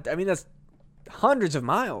of. I mean, that's hundreds of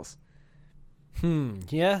miles.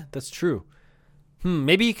 Yeah, that's true.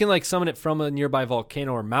 Maybe you can like summon it from a nearby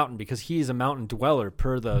volcano or mountain, because he's a mountain dweller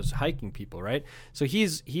per those hiking people, right? So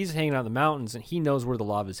he's hanging out in the mountains and he knows where the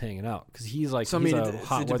lava is hanging out, because he's like. So I mean, it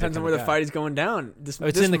depends on where the fight is going down. This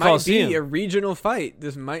in the Colosseum. Be a regional fight.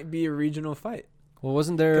 This might be a regional fight. Well,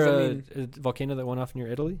 wasn't there a volcano that went off near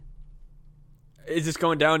Italy? Is this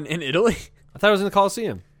going down in Italy? I thought it was in the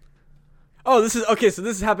Colosseum. Oh, this is okay. So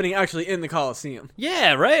this is happening actually in the Colosseum.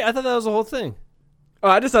 Yeah, right. I thought that was the whole thing. Oh,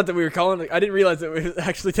 I just thought that we were calling it. I didn't realize that it was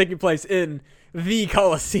actually taking place in the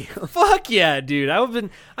Colosseum. Fuck yeah, dude! I've been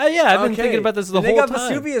thinking about this the whole time.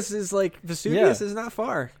 Vesuvius is is not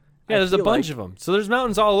far. Yeah, there's a bunch of them. So there's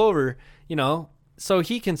mountains all over, so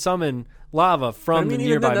he can summon lava from the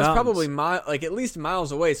nearby mountains. That's probably at least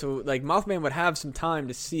miles away. So like Mothman would have some time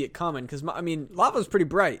to see it coming, because I mean lava's pretty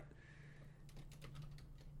bright.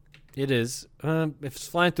 It is. If it's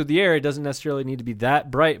flying through the air, it doesn't necessarily need to be that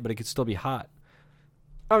bright, but it could still be hot.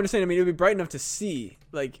 I'm just saying, I mean, it would be bright enough to see.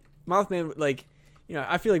 Like, Mothman, like,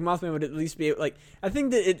 I feel like Mothman would at least be able, like, I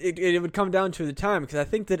think that it would come down to the time, because I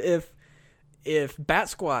think that if Bat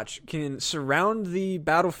Squatch can surround the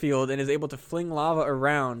battlefield and is able to fling lava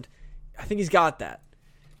around, I think he's got that.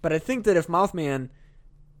 But I think that if Mothman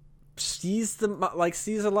sees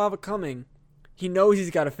the lava coming, he knows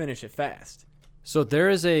he's got to finish it fast. So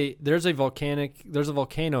there's a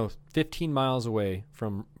volcano 15 miles away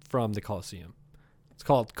from the Colosseum. It's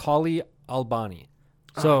called Colli Albani.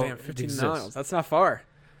 So 15 miles. That's not far.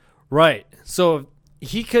 Right. So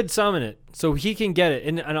he could summon it, so he can get it,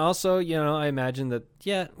 and also, I imagine that.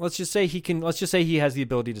 Yeah, let's just say he has the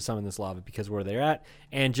ability to summon this lava because where they're at,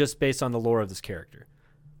 and just based on the lore of this character.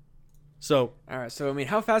 So. All right. So I mean,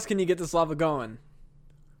 how fast can you get this lava going?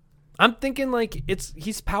 I'm thinking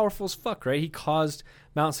he's powerful as fuck, right? He caused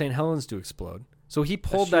Mount St. Helens to explode, so he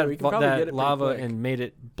pulled that lava and made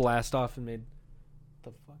it blast off and made.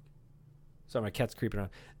 The fuck. Sorry, my cat's creeping around.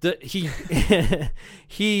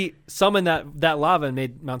 He summoned that lava and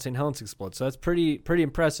made Mount St. Helens explode. So that's pretty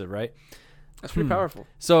impressive, right? That's pretty powerful.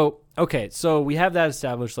 So we have that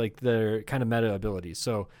established, like their kind of meta abilities.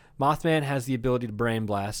 So Mothman has the ability to brain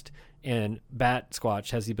blast, and Bat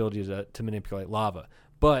Squatch has the ability to manipulate lava.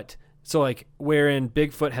 But so like wherein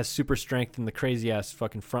Bigfoot has super strength and the crazy ass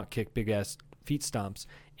fucking front kick, big ass feet stomps,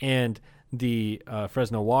 and the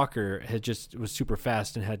Fresno Walker was super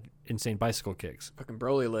fast and had insane bicycle kicks. Fucking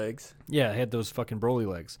Broly legs. Yeah, he had those fucking Broly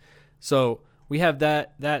legs. So we have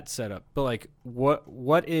that set up. But like,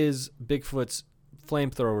 what is Bigfoot's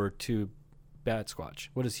flamethrower to Bat Squatch?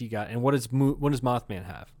 What does he got? And what does Mothman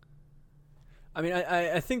have? I mean,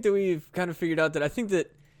 I think that we've kind of figured out that I think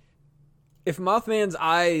that if Mothman's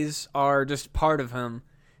eyes are just part of him,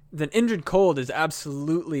 then Injured Cold is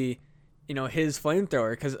absolutely, his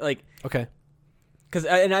flamethrower.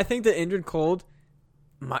 And I think that Injured Cold,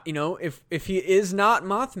 if he is not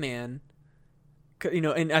Mothman,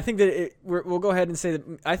 and I think that we'll go ahead and say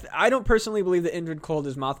that I don't personally believe that Injured Cold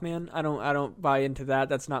is Mothman. I don't buy into that.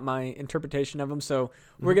 That's not my interpretation of him. So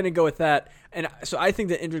we're gonna go with that. And so I think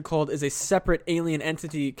that Injured Cold is a separate alien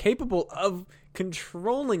entity capable of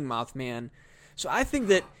controlling Mothman. So I think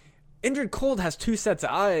that Injured Cold has two sets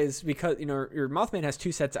of eyes because your Mothman has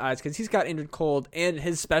two sets of eyes because he's got Injured Cold and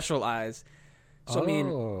his special eyes.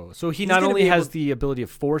 So so he not only has the ability of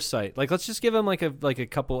foresight, like let's just give him like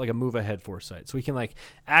a move ahead foresight, so he can like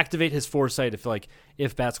activate his foresight if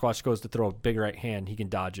Bat Squatch goes to throw a big right hand, he can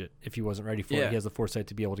dodge it if he wasn't ready for it. He has the foresight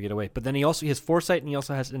to be able to get away. But then he has foresight, and he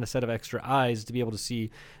also has a set of extra eyes to be able to see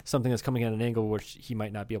something that's coming at an angle which he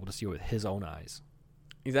might not be able to see with his own eyes.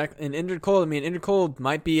 Exactly. And Injured Cold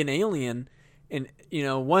might be an alien. And you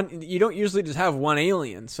don't usually just have one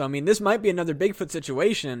alien. So I mean, this might be another Bigfoot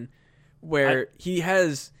situation where he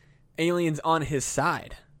has aliens on his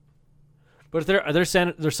side. But they're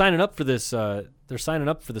signing up for this. They're signing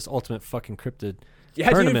up for this ultimate fucking cryptid.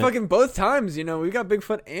 Yeah, tournament. dude, fucking both times. We got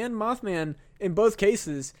Bigfoot and Mothman in both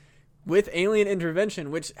cases with alien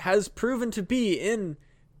intervention, which has proven to be in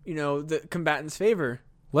the combatant's favor.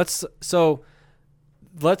 Let's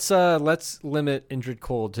limit Injured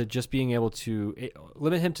Cold to just being able to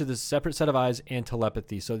limit him to this separate set of eyes and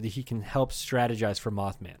telepathy, so that he can help strategize for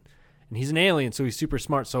Mothman. And he's an alien, so he's super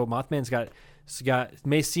smart. So Mothman's got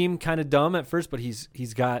may seem kind of dumb at first, but he's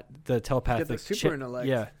got the telepathic. He's got the super intellect.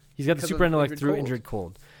 Yeah, he's got the super intellect through Injured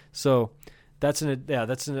Cold. So that's an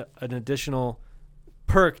additional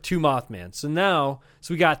perk to Mothman. So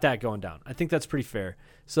we got that going down. I think that's pretty fair.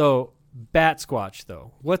 So Bat Squatch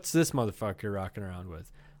though, what's this motherfucker rocking around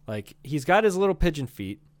with? Like he's got his little pigeon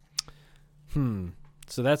feet.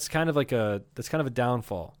 So that's kind of a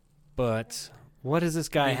downfall, but. What does this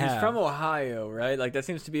guy have? He's from Ohio, right? Like that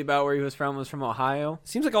seems to be about where he was from. Was from Ohio.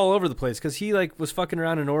 Seems like all over the place because he was fucking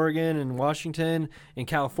around in Oregon and Washington and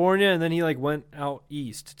California, and then he went out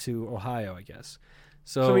east to Ohio, I guess.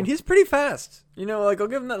 So I mean, he's pretty fast. I'll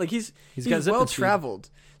give him that. Like he's well traveled.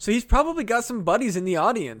 So he's probably got some buddies in the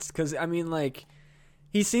audience because I mean,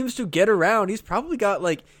 he seems to get around. He's probably got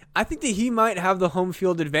I think that he might have the home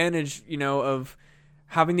field advantage. Of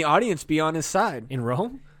having the audience be on his side in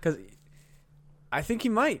Rome because. I think he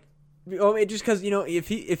might. Just because,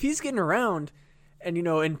 if he's getting around and,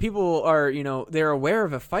 and people are, they're aware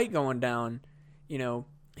of a fight going down,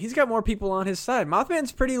 he's got more people on his side.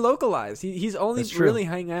 Mothman's pretty localized. He's only really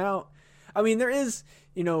hanging out. I mean, there is,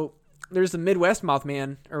 there's the Midwest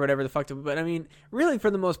Mothman or whatever the fuck. But, I mean, really,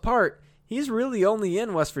 for the most part, he's really only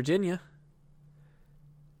in West Virginia.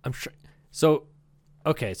 I'm sure. So,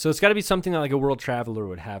 okay. So it's got to be something that a world traveler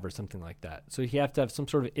would have or something like that. So you have to have some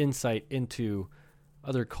sort of insight into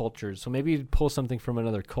other cultures. So maybe you'd pull something from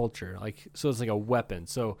another culture. So it's like a weapon.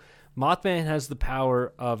 So Mothman has the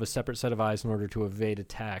power of a separate set of eyes in order to evade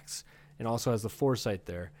attacks and also has the foresight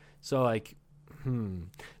there. So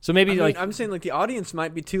So maybe I'm saying like the audience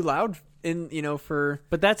might be too loud for.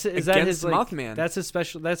 But that his like, Mothman? That's his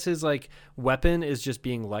special. That's his like weapon is just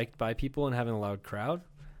being liked by people and having a loud crowd.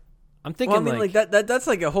 I'm thinking that's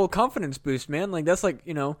like a whole confidence boost, man. Like that's like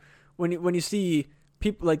when you see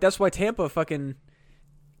people like that's why Tampa fucking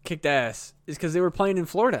kicked ass is because they were playing in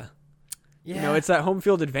Florida. Yeah, it's that home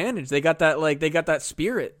field advantage. They got that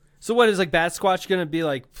spirit. So what is like Bat Squatch gonna be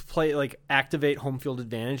like? Activate home field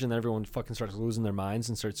advantage, and then everyone fucking starts losing their minds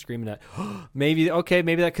and starts screaming at. maybe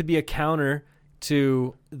that could be a counter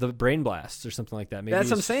to the brain blasts or something like that. Maybe that's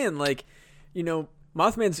what I'm saying. Like,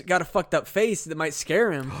 Mothman's got a fucked up face that might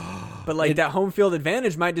scare him, but like that home field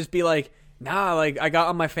advantage might just be like, nah, like I got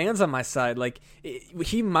all my fans on my side. Like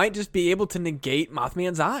he might just be able to negate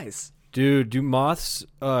Mothman's eyes. Dude, do moths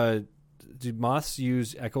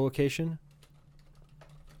use echolocation?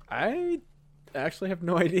 I actually have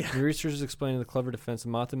no idea. The researchers explaining the clever defense. The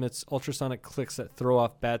moth emits ultrasonic clicks that throw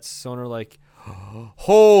off bats' sonar like.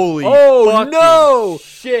 Holy no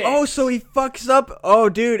shit. Oh, so he fucks up. Oh,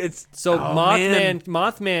 dude, it's so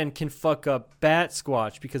Mothman can fuck up Bat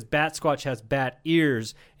Squatch because Bat Squatch has bat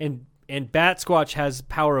ears and Bat Squatch has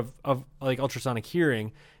power of like ultrasonic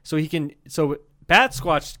hearing. So Bat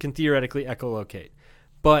Squatch can theoretically echolocate.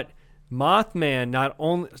 But Mothman not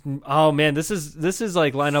only this is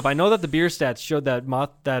like line up. I know that the beer stats showed that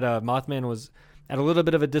Mothman was at a little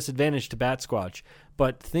bit of a disadvantage to Bat Squatch,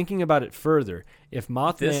 but thinking about it further, if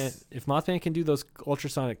Mothman can do those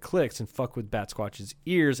ultrasonic clicks and fuck with Bat Squatch's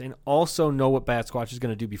ears and also know what Bat Squatch is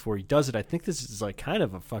going to do before he does it, I think this is like kind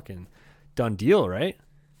of a fucking done deal, right?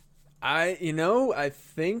 I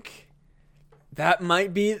think that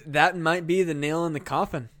might be the nail in the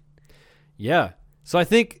coffin. Yeah. So I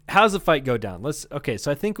think, how's the fight go down?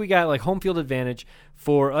 So I think we got like home field advantage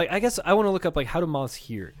for like, I guess I want to look up like how do moths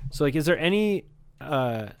hear? So like, is there any,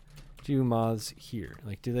 do moths hear?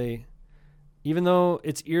 Like, do they, even though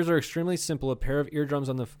its ears are extremely simple, a pair of eardrums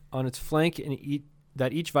on its flank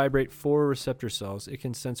that each vibrate 4 receptor cells, it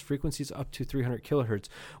can sense frequencies up to 300 kilohertz,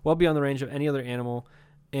 well beyond the range of any other animal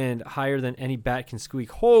and higher than any bat can squeak.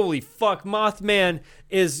 Holy fuck, Mothman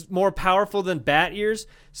is more powerful than bat ears,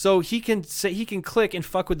 so he can click and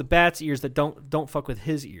fuck with the bat's ears that don't fuck with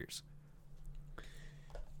his ears.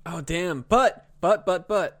 Oh damn! But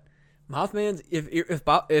Mothman's if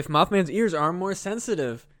Mothman's ears are more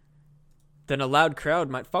sensitive, then a loud crowd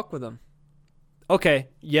might fuck with him. Okay,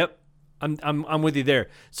 yep. I'm with you there.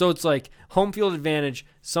 So it's like home field advantage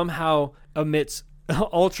somehow emits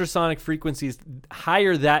ultrasonic frequencies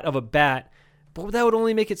higher that of a bat, but that would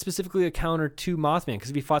only make it specifically a counter to Mothman, because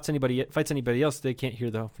if he fights anybody else, they can't hear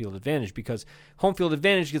the home field advantage, because home field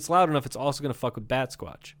advantage gets loud enough, it's also going to fuck with Bat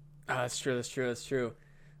Squatch. That's true.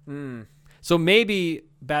 So maybe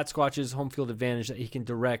Bat Squatch's home field advantage that he can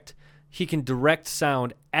direct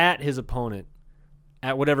sound at his opponent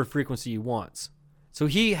at whatever frequency he wants. So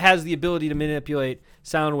he has the ability to manipulate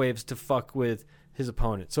sound waves to fuck with his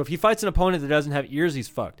opponent. So if he fights an opponent that doesn't have ears, he's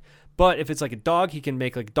fucked. But if it's like a dog, he can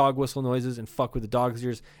make like dog whistle noises and fuck with the dog's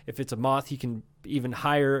ears. If it's a moth, he can even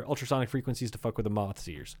higher ultrasonic frequencies to fuck with the moth's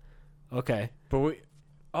ears. Okay. But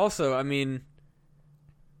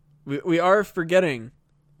we are forgetting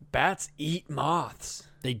bats eat moths.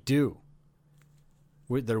 They do.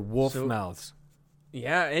 With their wolf mouths.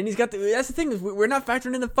 Yeah, and he's got that's the thing, is we're not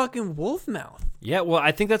factoring in the fucking wolf mouth. Yeah, well,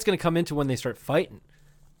 I think that's going to come into when they start fighting.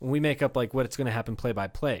 When we make up like what's going to happen play by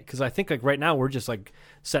play, because I think like right now we're just like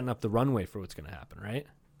setting up the runway for what's going to happen, right?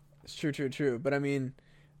 It's true. But I mean,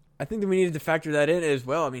 I think that we needed to factor that in as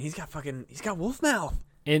well. I mean, he's got wolf mouth,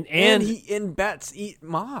 and bats eat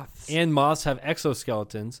moths, and moths have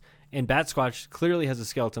exoskeletons, and Bat Squatch clearly has a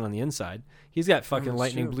skeleton on the inside. He's got fucking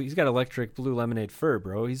lightning blue. He's got electric blue lemonade fur,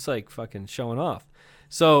 bro. He's like fucking showing off.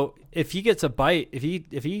 So if he gets a bite, if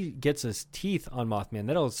he gets his teeth on Mothman,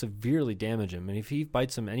 that'll severely damage him. And if he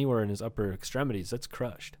bites him anywhere in his upper extremities, that's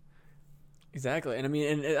crushed. Exactly. And I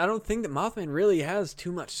mean, and I don't think that Mothman really has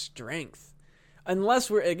too much strength, unless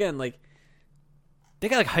we're again like they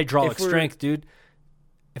got like hydraulic strength, dude.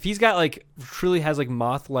 If he's got like truly has like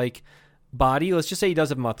moth-like body, let's just say he does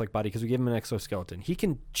have a moth-like body because we give him an exoskeleton. He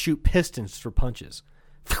can shoot pistons for punches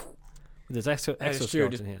with his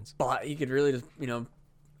exoskeleton hands. He could really just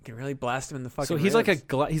can really blast him in the fucking. So he's ribs.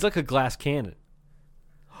 he's like a glass cannon.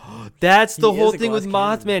 That's the whole thing with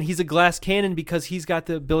Mothman. Cannon. He's a glass cannon because he's got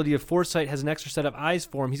the ability of foresight, has an extra set of eyes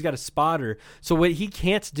for him. He's got a spotter. So what he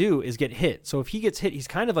can't do is get hit. So if he gets hit, he's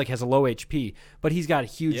kind of like has a low HP, but he's got a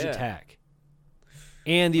huge attack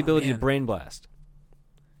and the ability to brain blast.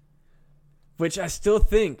 Which I still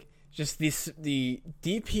think just the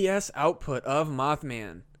DPS output of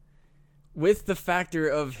Mothman with the factor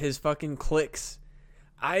of his fucking clicks,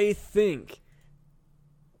 I think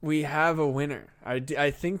we have a winner.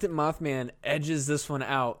 I think that Mothman edges this one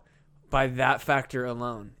out by that factor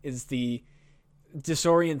alone, is the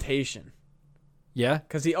disorientation. Yeah?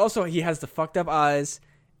 Because he has the fucked up eyes,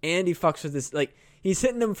 and he fucks with this, like, he's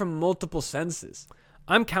hitting them from multiple senses.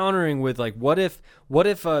 I'm countering with, like, what if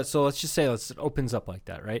so let's just say it opens up like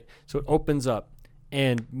that, right? So it opens up,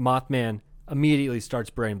 and Mothman immediately starts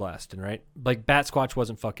brain blasting, right? Like, Bat Squatch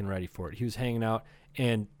wasn't fucking ready for it. He was hanging out,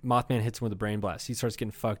 and Mothman hits him with a brain blast. He starts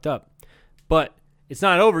getting fucked up. But it's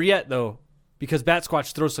not over yet, though, because Bat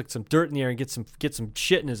Squatch throws, like, some dirt in the air and gets some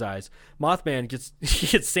shit in his eyes. Mothman gets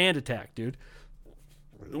sand attacked, dude.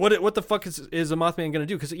 What the fuck is a Mothman gonna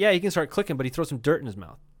do? Because, yeah, he can start clicking, but he throws some dirt in his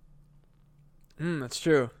mouth. That's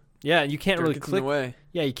true. Yeah, you can't Dirt really gets click. in the way.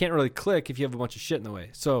 Yeah, you can't really click if you have a bunch of shit in the way.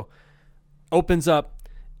 So, opens up.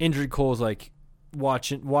 Injured Cole's like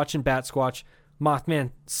watching Bat Squatch. Mothman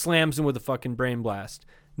slams him with a fucking brain blast.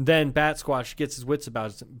 Then Bat Squatch gets his wits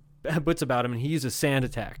about him, and he uses sand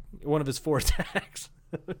attack. One of his 4 attacks.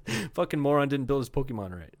 Fucking moron didn't build his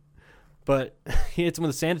Pokemon right. But he hits him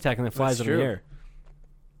with a sand attack and then flies up in the air.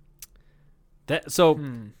 So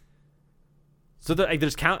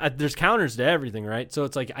there's counters to everything, right? So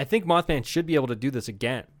it's like, I think Mothman should be able to do this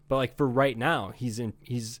again, but like for right now, he's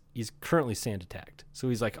currently sand attacked. So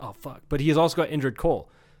he's like, oh fuck. But he has also got Injured Cole.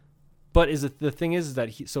 But the thing is that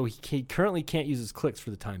he currently can't use his clicks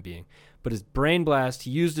for the time being. But his brain blast,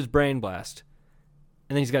 he used his brain blast,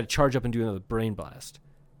 and then he's got to charge up and do another brain blast.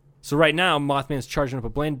 So right now, Mothman's charging up a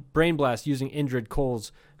brain blast using Injured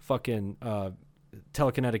Cole's fucking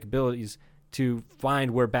telekinetic abilities to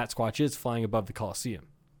find where Bat Squatch is flying above the Colosseum.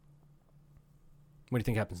 What do you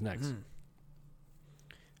think happens next?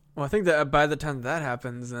 Well, I think that by the time that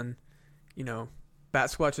happens, then, Bat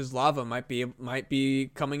Squatch's lava might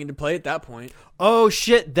be coming into play at that point. Oh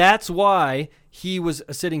shit! That's why he was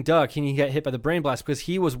a sitting duck and he got hit by the brain blast, because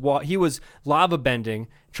he was lava bending,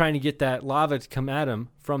 trying to get that lava to come at him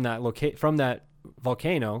from that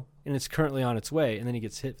volcano, and it's currently on its way, and then he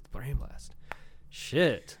gets hit with the brain blast.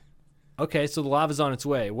 Shit. Okay, so the lava's on its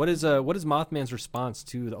way. What is Mothman's response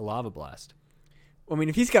to the lava blast? Well, I mean,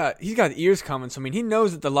 if he's got ears coming, so I mean, he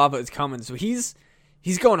knows that the lava is coming, so he's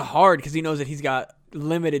going hard because he knows that he's got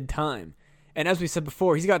limited time. And as we said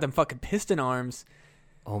before, he's got them fucking piston arms.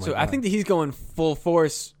 Oh my so God. I think that he's going full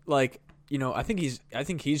force. Like, I think he's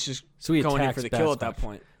just going in for the kill at that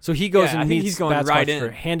point. So he goes and meets he's going Bat right Squatch in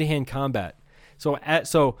for hand-to-hand combat. So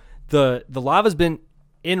the lava's been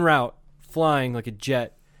en route, flying like a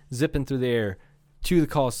jet, zipping through the air to the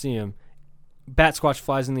Colosseum. Bat Squatch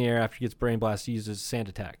flies in the air after he gets brain blast. He uses a sand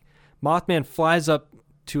attack. Mothman flies up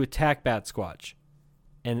to attack Bat Squatch.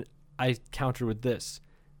 And I counter with this.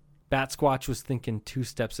 Bat Squatch was thinking 2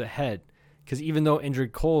 steps ahead. Because even though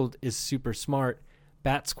Injured Cold is super smart,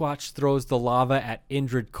 Bat Squatch throws the lava at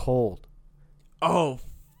Injured Cold. Oh,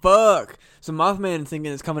 fuck. So Mothman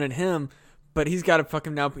thinking it's coming at him, but he's got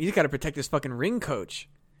to protect his fucking ring coach.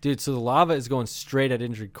 Dude, so the lava is going straight at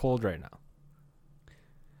Injured Cold right now.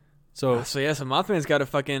 So Mothman's got to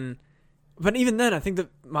fucking... But even then, I think that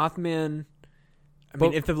Mothman... I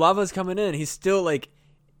mean, if the lava is coming in, he's still, like...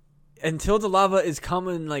 Until the lava is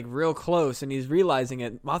coming, like, real close and he's realizing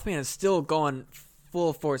it, Mothman is still going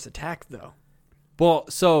full force attack, though. Well,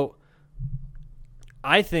 so...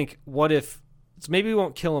 I think, what if... So maybe we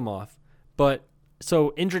won't kill him off, but...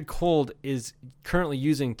 So Injured Cold is currently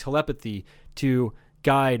using telepathy to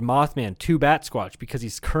guide Mothman to Bat Squatch because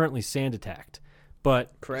he's currently sand attacked.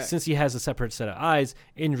 But Correct. Since he has a separate set of eyes,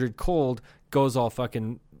 Injured Cold goes all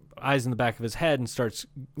fucking eyes in the back of his head and starts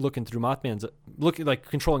looking through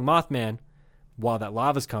controlling Mothman while that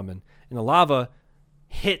lava's coming. And the lava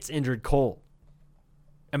hits Injured Cold.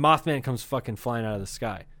 And Mothman comes fucking flying out of the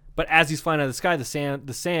sky. But as he's flying out of the sky,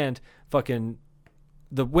 the sand fucking...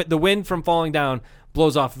 The wind from falling down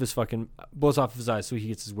blows off of his eyes, so he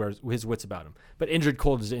gets his wits about him. But Injured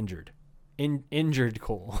Cold is injured. Injured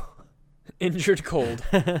Cold. Injured Cold.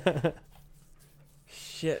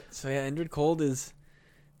 Shit. So yeah, Injured Cold is.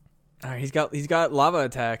 He's got lava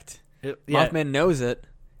attacked. Mothman knows it,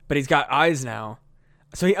 but he's got eyes now.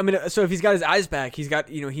 So if he's got his eyes back, he's got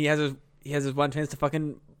he has his one chance to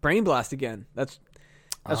fucking brain blast again. That's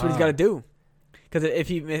what he's got to do. Because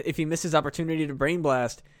if he misses opportunity to brain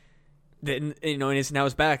blast, then and it's now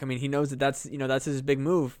his back. I mean, he knows that's his big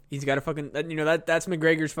move. He's got to fucking that's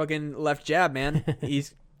McGregor's fucking left jab, man.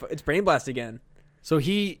 It's brain blast again. So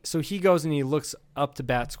he goes and he looks up to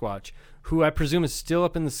Bat Squatch, who I presume is still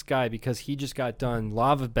up in the sky because he just got done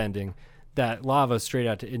lava bending that lava straight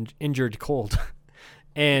out to Injured Cold,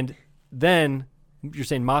 and then you're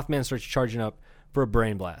saying Mothman starts charging up for a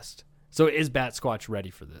brain blast. So is Bat Squatch ready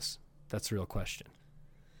for this? That's the real question.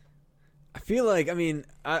 I feel like, I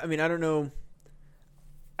don't know.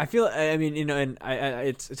 I feel, and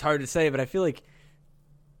it's hard to say, but I feel like,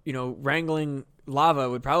 wrangling lava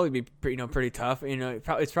would probably be, pretty tough.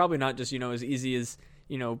 It's probably not just, as easy as,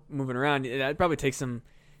 moving around. It probably takes some,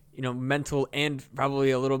 mental and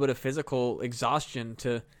probably a little bit of physical exhaustion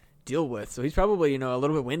to deal with. So he's probably, a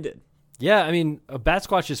little bit winded. Yeah, I mean, a Bat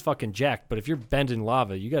Squatch is fucking jacked, but if you're bending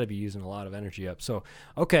lava, you got to be using a lot of energy up. So,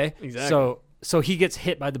 okay. Exactly. So he gets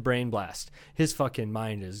hit by the brain blast. His fucking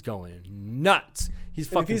mind is going nuts. He's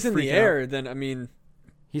fucking. If he's in the air, then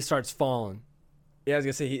he starts falling. Yeah, I was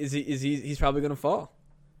gonna say he's probably gonna fall,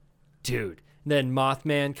 dude. And then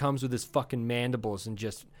Mothman comes with his fucking mandibles and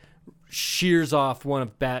just shears off one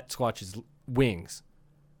of Bat Squatch's wings.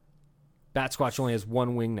 Bat Squatch only has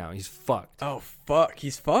one wing now. He's fucked. Oh fuck,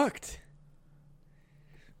 he's fucked.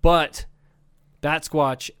 But Bat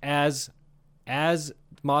Squatch, as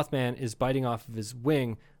Mothman is biting off of his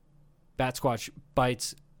wing, Bat Squatch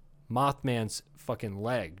bites Mothman's fucking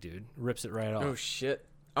leg, dude. Rips it right off. Oh shit.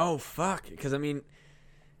 Oh fuck. Because it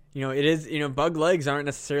is, bug legs aren't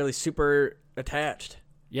necessarily super attached.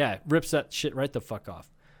 Yeah, rips that shit right the fuck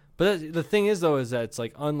off. But the thing is, though, is that it's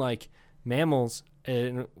like, unlike mammals,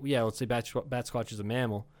 and let's say Bat Squatch is a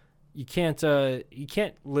mammal, you can't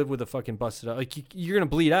live with a fucking busted up. Like, you're gonna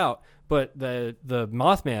bleed out. But the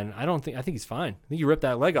Mothman, I think he's fine. I think you rip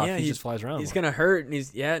that leg off, he just flies around. He's gonna hurt, and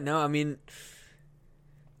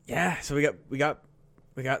So we got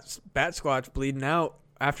Bat Squatch bleeding out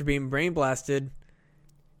after being brain blasted.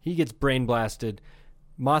 He gets brain blasted.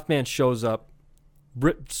 Mothman shows up,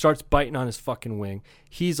 starts biting on his fucking wing.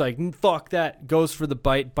 He's like, fuck that. Goes for the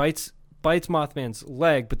bite, bites Mothman's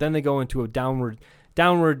leg, but then they go into a downward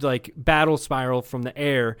like battle spiral from the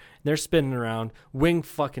air. They're spinning around. Wing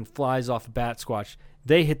fucking flies off of Bat Squatch.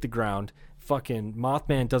 They hit the ground. Fucking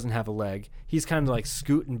Mothman doesn't have a leg. He's kind of like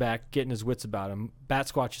scooting back, getting his wits about him. Bat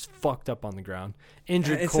Squatch is fucked up on the ground,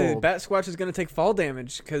 injured cold. Bat Squatch is gonna take fall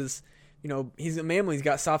damage because he's a mammal. He's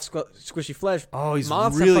got soft, squishy flesh. Oh, he's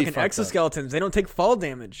Moths really have fucking exoskeletons. They don't take fall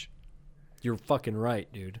damage. You're fucking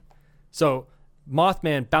right, dude. So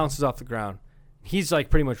Mothman bounces off the ground. He's like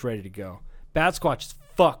pretty much ready to go. Bat Squatch is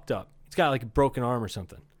fucked up. He's got like a broken arm or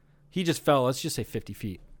something. He just fell, let's just say 50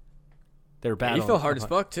 feet. They were battling. He fell hard as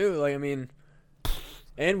fuck too.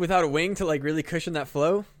 And without a wing to like really cushion that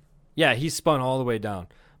flow. Yeah, he spun all the way down.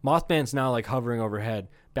 Mothman's now like hovering overhead.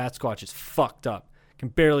 Bat Squatch is fucked up. Can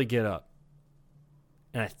barely get up.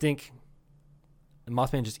 And I think the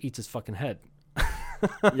Mothman just eats his fucking head.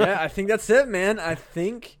 Yeah, I think that's it, man. I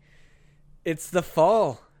think it's the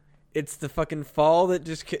fall. It's the fucking fall that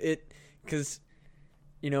just because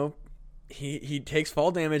he takes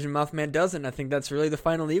fall damage and Mothman doesn't. I think that's really the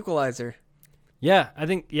final equalizer. Yeah, I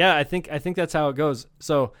think that's how it goes.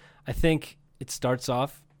 So I think it starts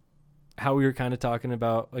off how we were kind of talking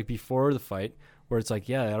about like before the fight, where it's like,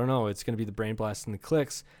 yeah, I don't know, it's going to be the brain blast and the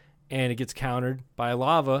clicks, and it gets countered by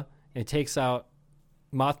lava and it takes out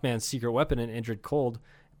Mothman's secret weapon, an injured cold,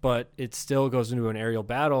 but it still goes into an aerial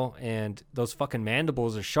battle, and those fucking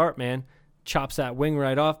mandibles are sharp, man. Chops that wing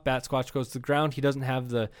right off. Bat Squatch goes to the ground. He doesn't have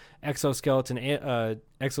the exoskeleton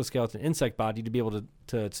insect body to be able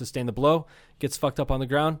to sustain the blow. Gets fucked up on the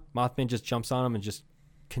ground. Mothman just jumps on him and just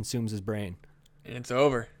consumes his brain. And it's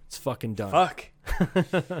over. It's fucking done. Fuck.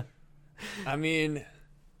 I mean,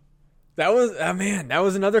 that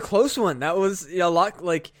was another close one. That was a lot.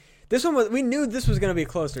 Like this one was. We knew this was going to be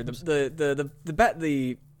closer. The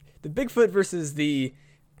Bigfoot versus the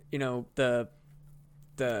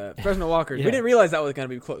Fresno Walkers. Yeah. We didn't realize that was going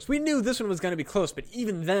to be close. We knew this one was going to be close, but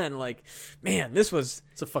even then, like, man, it's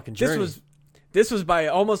a fucking journey. This was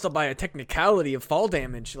almost by a technicality of fall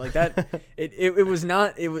damage. Like that, it was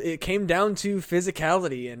not. It came down to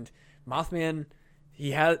physicality, and Mothman,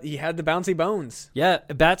 he had the bouncy bones. Yeah,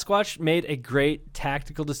 Bat Squatch made a great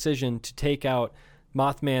tactical decision to take out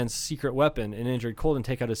Mothman's secret weapon, an injured cold, and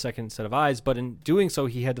take out his second set of eyes. But in doing so,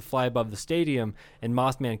 he had to fly above the stadium, and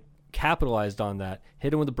Mothman capitalized on that,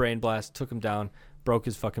 hit him with a brain blast, took him down, broke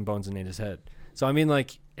his fucking bones, and ate his head. So I mean,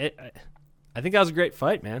 like, I think that was a great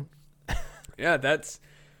fight, man. Yeah,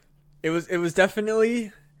 it was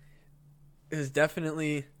definitely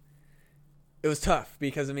tough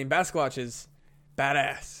because I mean Bat Squatch is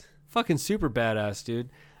badass, fucking super badass, dude.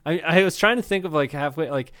 I was trying to think of like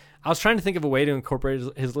halfway, like I was trying to think of a way to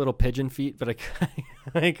incorporate his little pigeon feet, but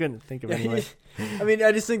I couldn't think of any way. I mean,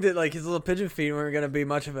 I just think that like his little pigeon feet weren't going to be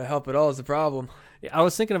much of a help at all is the problem. Yeah, I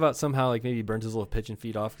was thinking about somehow like maybe he burns his little pigeon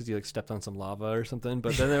feet off because he like stepped on some lava or something,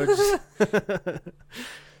 but then they were just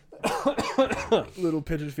Little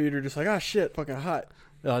pigeon feeder, just like, ah, shit, fucking hot.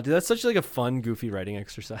 Oh, dude, that's such like a fun, goofy writing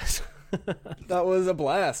exercise. That was a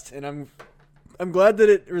blast, and I'm glad that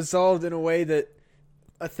it resolved in a way that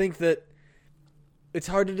I think that it's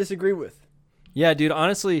hard to disagree with. Yeah, dude,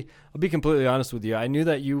 honestly, I'll be completely honest with you. I knew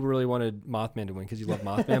that you really wanted Mothman to win because you love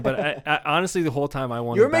Mothman, but I honestly, the whole time I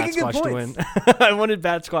wanted Bat Squatch to win. I wanted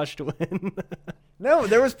Bat Squatch to win. No,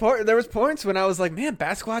 there was points when I was like, man,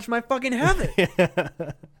 Bat Squatch might fucking have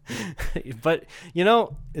it. But, you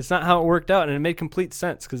know, it's not how it worked out, and it made complete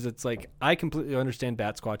sense because it's like I completely understand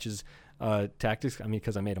Bat Squatch's tactics. I mean,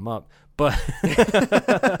 because I made them up. But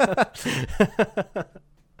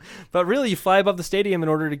but really, you fly above the stadium in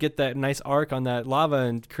order to get that nice arc on that lava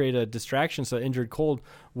and create a distraction so Injured Cold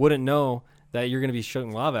wouldn't know that you're going to be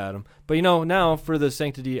shooting lava at him. But, you know, now for the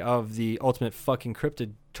sanctity of the ultimate fucking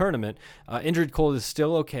cryptid tournament, Injured Cold is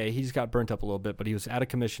still okay. He's got burnt up a little bit, but he was out of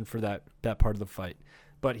commission for that part of the fight.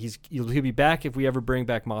 But he'll be back if we ever bring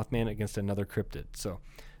back Mothman against another cryptid. So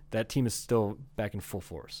that team is still back in full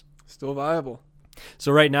force. Still viable.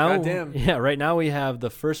 So right now, goddamn. right now we have the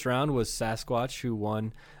first round was Sasquatch, who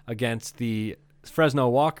won against the Fresno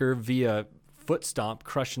Walker via foot stomp,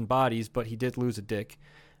 crushing bodies, but he did lose a dick.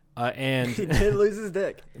 And he did lose his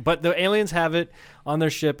dick. But the aliens have it on their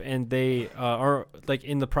ship, and they are like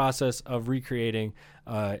in the process of recreating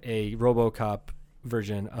a RoboCop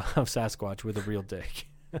version of Sasquatch with a real dick.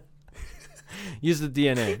 Use the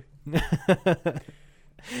DNA.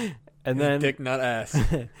 And then dick, not ass.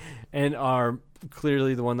 And our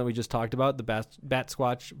clearly the one that we just talked about, the Bat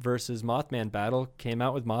Squatch versus Mothman battle, came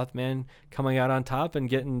out with Mothman coming out on top and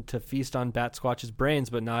getting to feast on Bat Squatch's brains,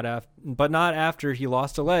 but not after he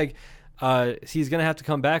lost a leg. He's gonna have to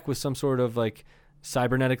come back with some sort of like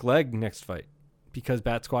cybernetic leg next fight because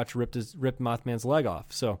Bat Squatch ripped Mothman's leg off.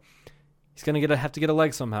 So he's gonna have to get a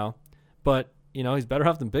leg somehow. But you know, he's better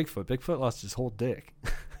off than Bigfoot. Bigfoot lost his whole dick.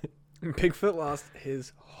 Bigfoot lost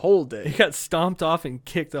his whole dick. He got stomped off and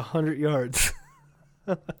kicked 100 yards.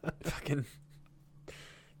 Fucking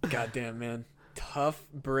goddamn, man. Tough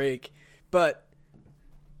break. But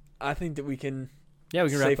I think that we can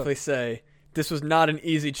safely say this was not an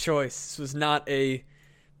easy choice. This was not a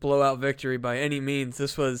blowout victory by any means.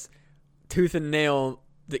 This was tooth and nail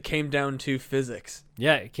that came down to physics.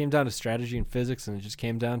 Yeah, it came down to strategy and physics, and it just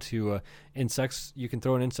came down to insects. You can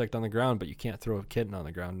throw an insect on the ground, but you can't throw a kitten on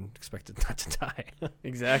the ground and expect it not to die.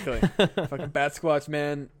 Exactly. Fucking Bat Squatch,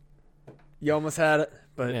 man. You almost had it,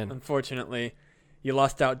 but unfortunately, you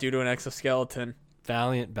lost out due to an exoskeleton.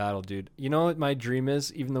 Valiant battle, dude. You know what my dream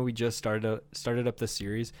is? Even though we just started up this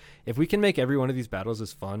series, if we can make every one of these battles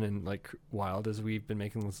as fun and like wild as we've been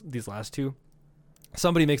making these last two,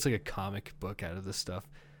 somebody makes like a comic book out of this stuff.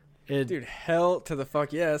 Dude, hell to the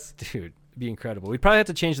fuck yes. Dude, it'd be incredible. We'd probably have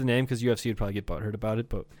to change the name because UFC would probably get butthurt about it,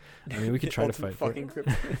 but I mean, we could try to fight fucking for it.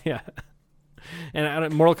 Cryptid. Yeah.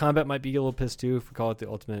 And Mortal Kombat might be a little pissed too if we call it the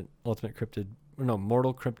ultimate cryptid. Or no,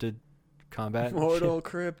 Mortal Cryptid Combat. Mortal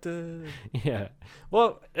Cryptid. Yeah.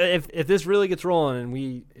 Well, if this really gets rolling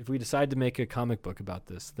and if we decide to make a comic book about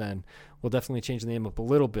this, then we'll definitely change the name up a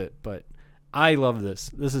little bit. But I love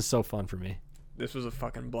this. This is so fun for me. This was a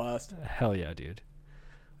fucking blast. Hell yeah, dude.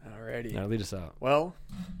 Alrighty. Now lead us out. Well,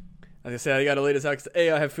 as I said, I got to lead us out because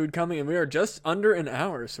I have food coming, and we are just under an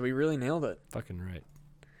hour, so we really nailed it. Fucking right.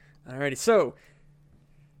 Alrighty, so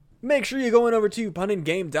make sure you go on over to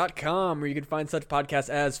punandgame.com where you can find such podcasts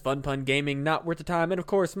as Fun Pun Gaming, Not Worth the Time, and of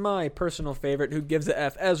course my personal favorite, Who Gives a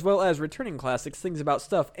F, as well as returning classics, Things About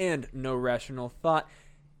Stuff, and No Rational Thought,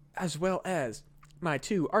 as well as my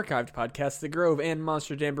two archived podcasts, The Grove and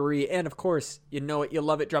Monster Jamboree, and of course, you know it, you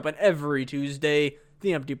love it, dropping every Tuesday,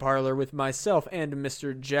 The Empty Parlor with myself and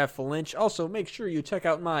Mr. Jeff Lynch. Also, make sure you check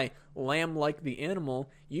out my Lamb Like the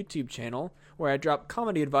Animal YouTube channel, where I drop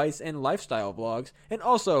comedy advice and lifestyle vlogs. And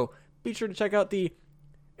also, be sure to check out the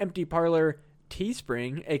Empty Parlor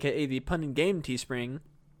Teespring, aka the Pun and Game Teespring,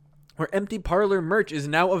 where Empty Parlor merch is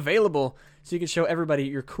now available, so you can show everybody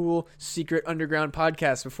your cool, secret, underground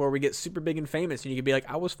podcast before we get super big and famous, and you can be like,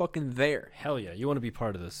 I was fucking there. Hell yeah, you want to be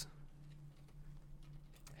part of this.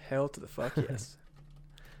 Hell to the fuck yes.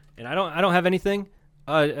 And I don't have anything.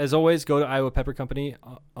 As always, go to Iowa Pepper Company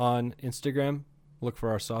on Instagram. Look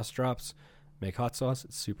for our sauce drops. Make hot sauce.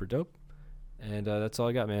 It's super dope. And that's all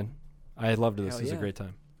I got, man. I loved this. It was a great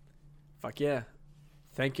time. Fuck yeah.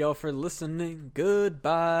 Thank y'all for listening.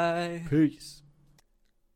 Goodbye. Peace.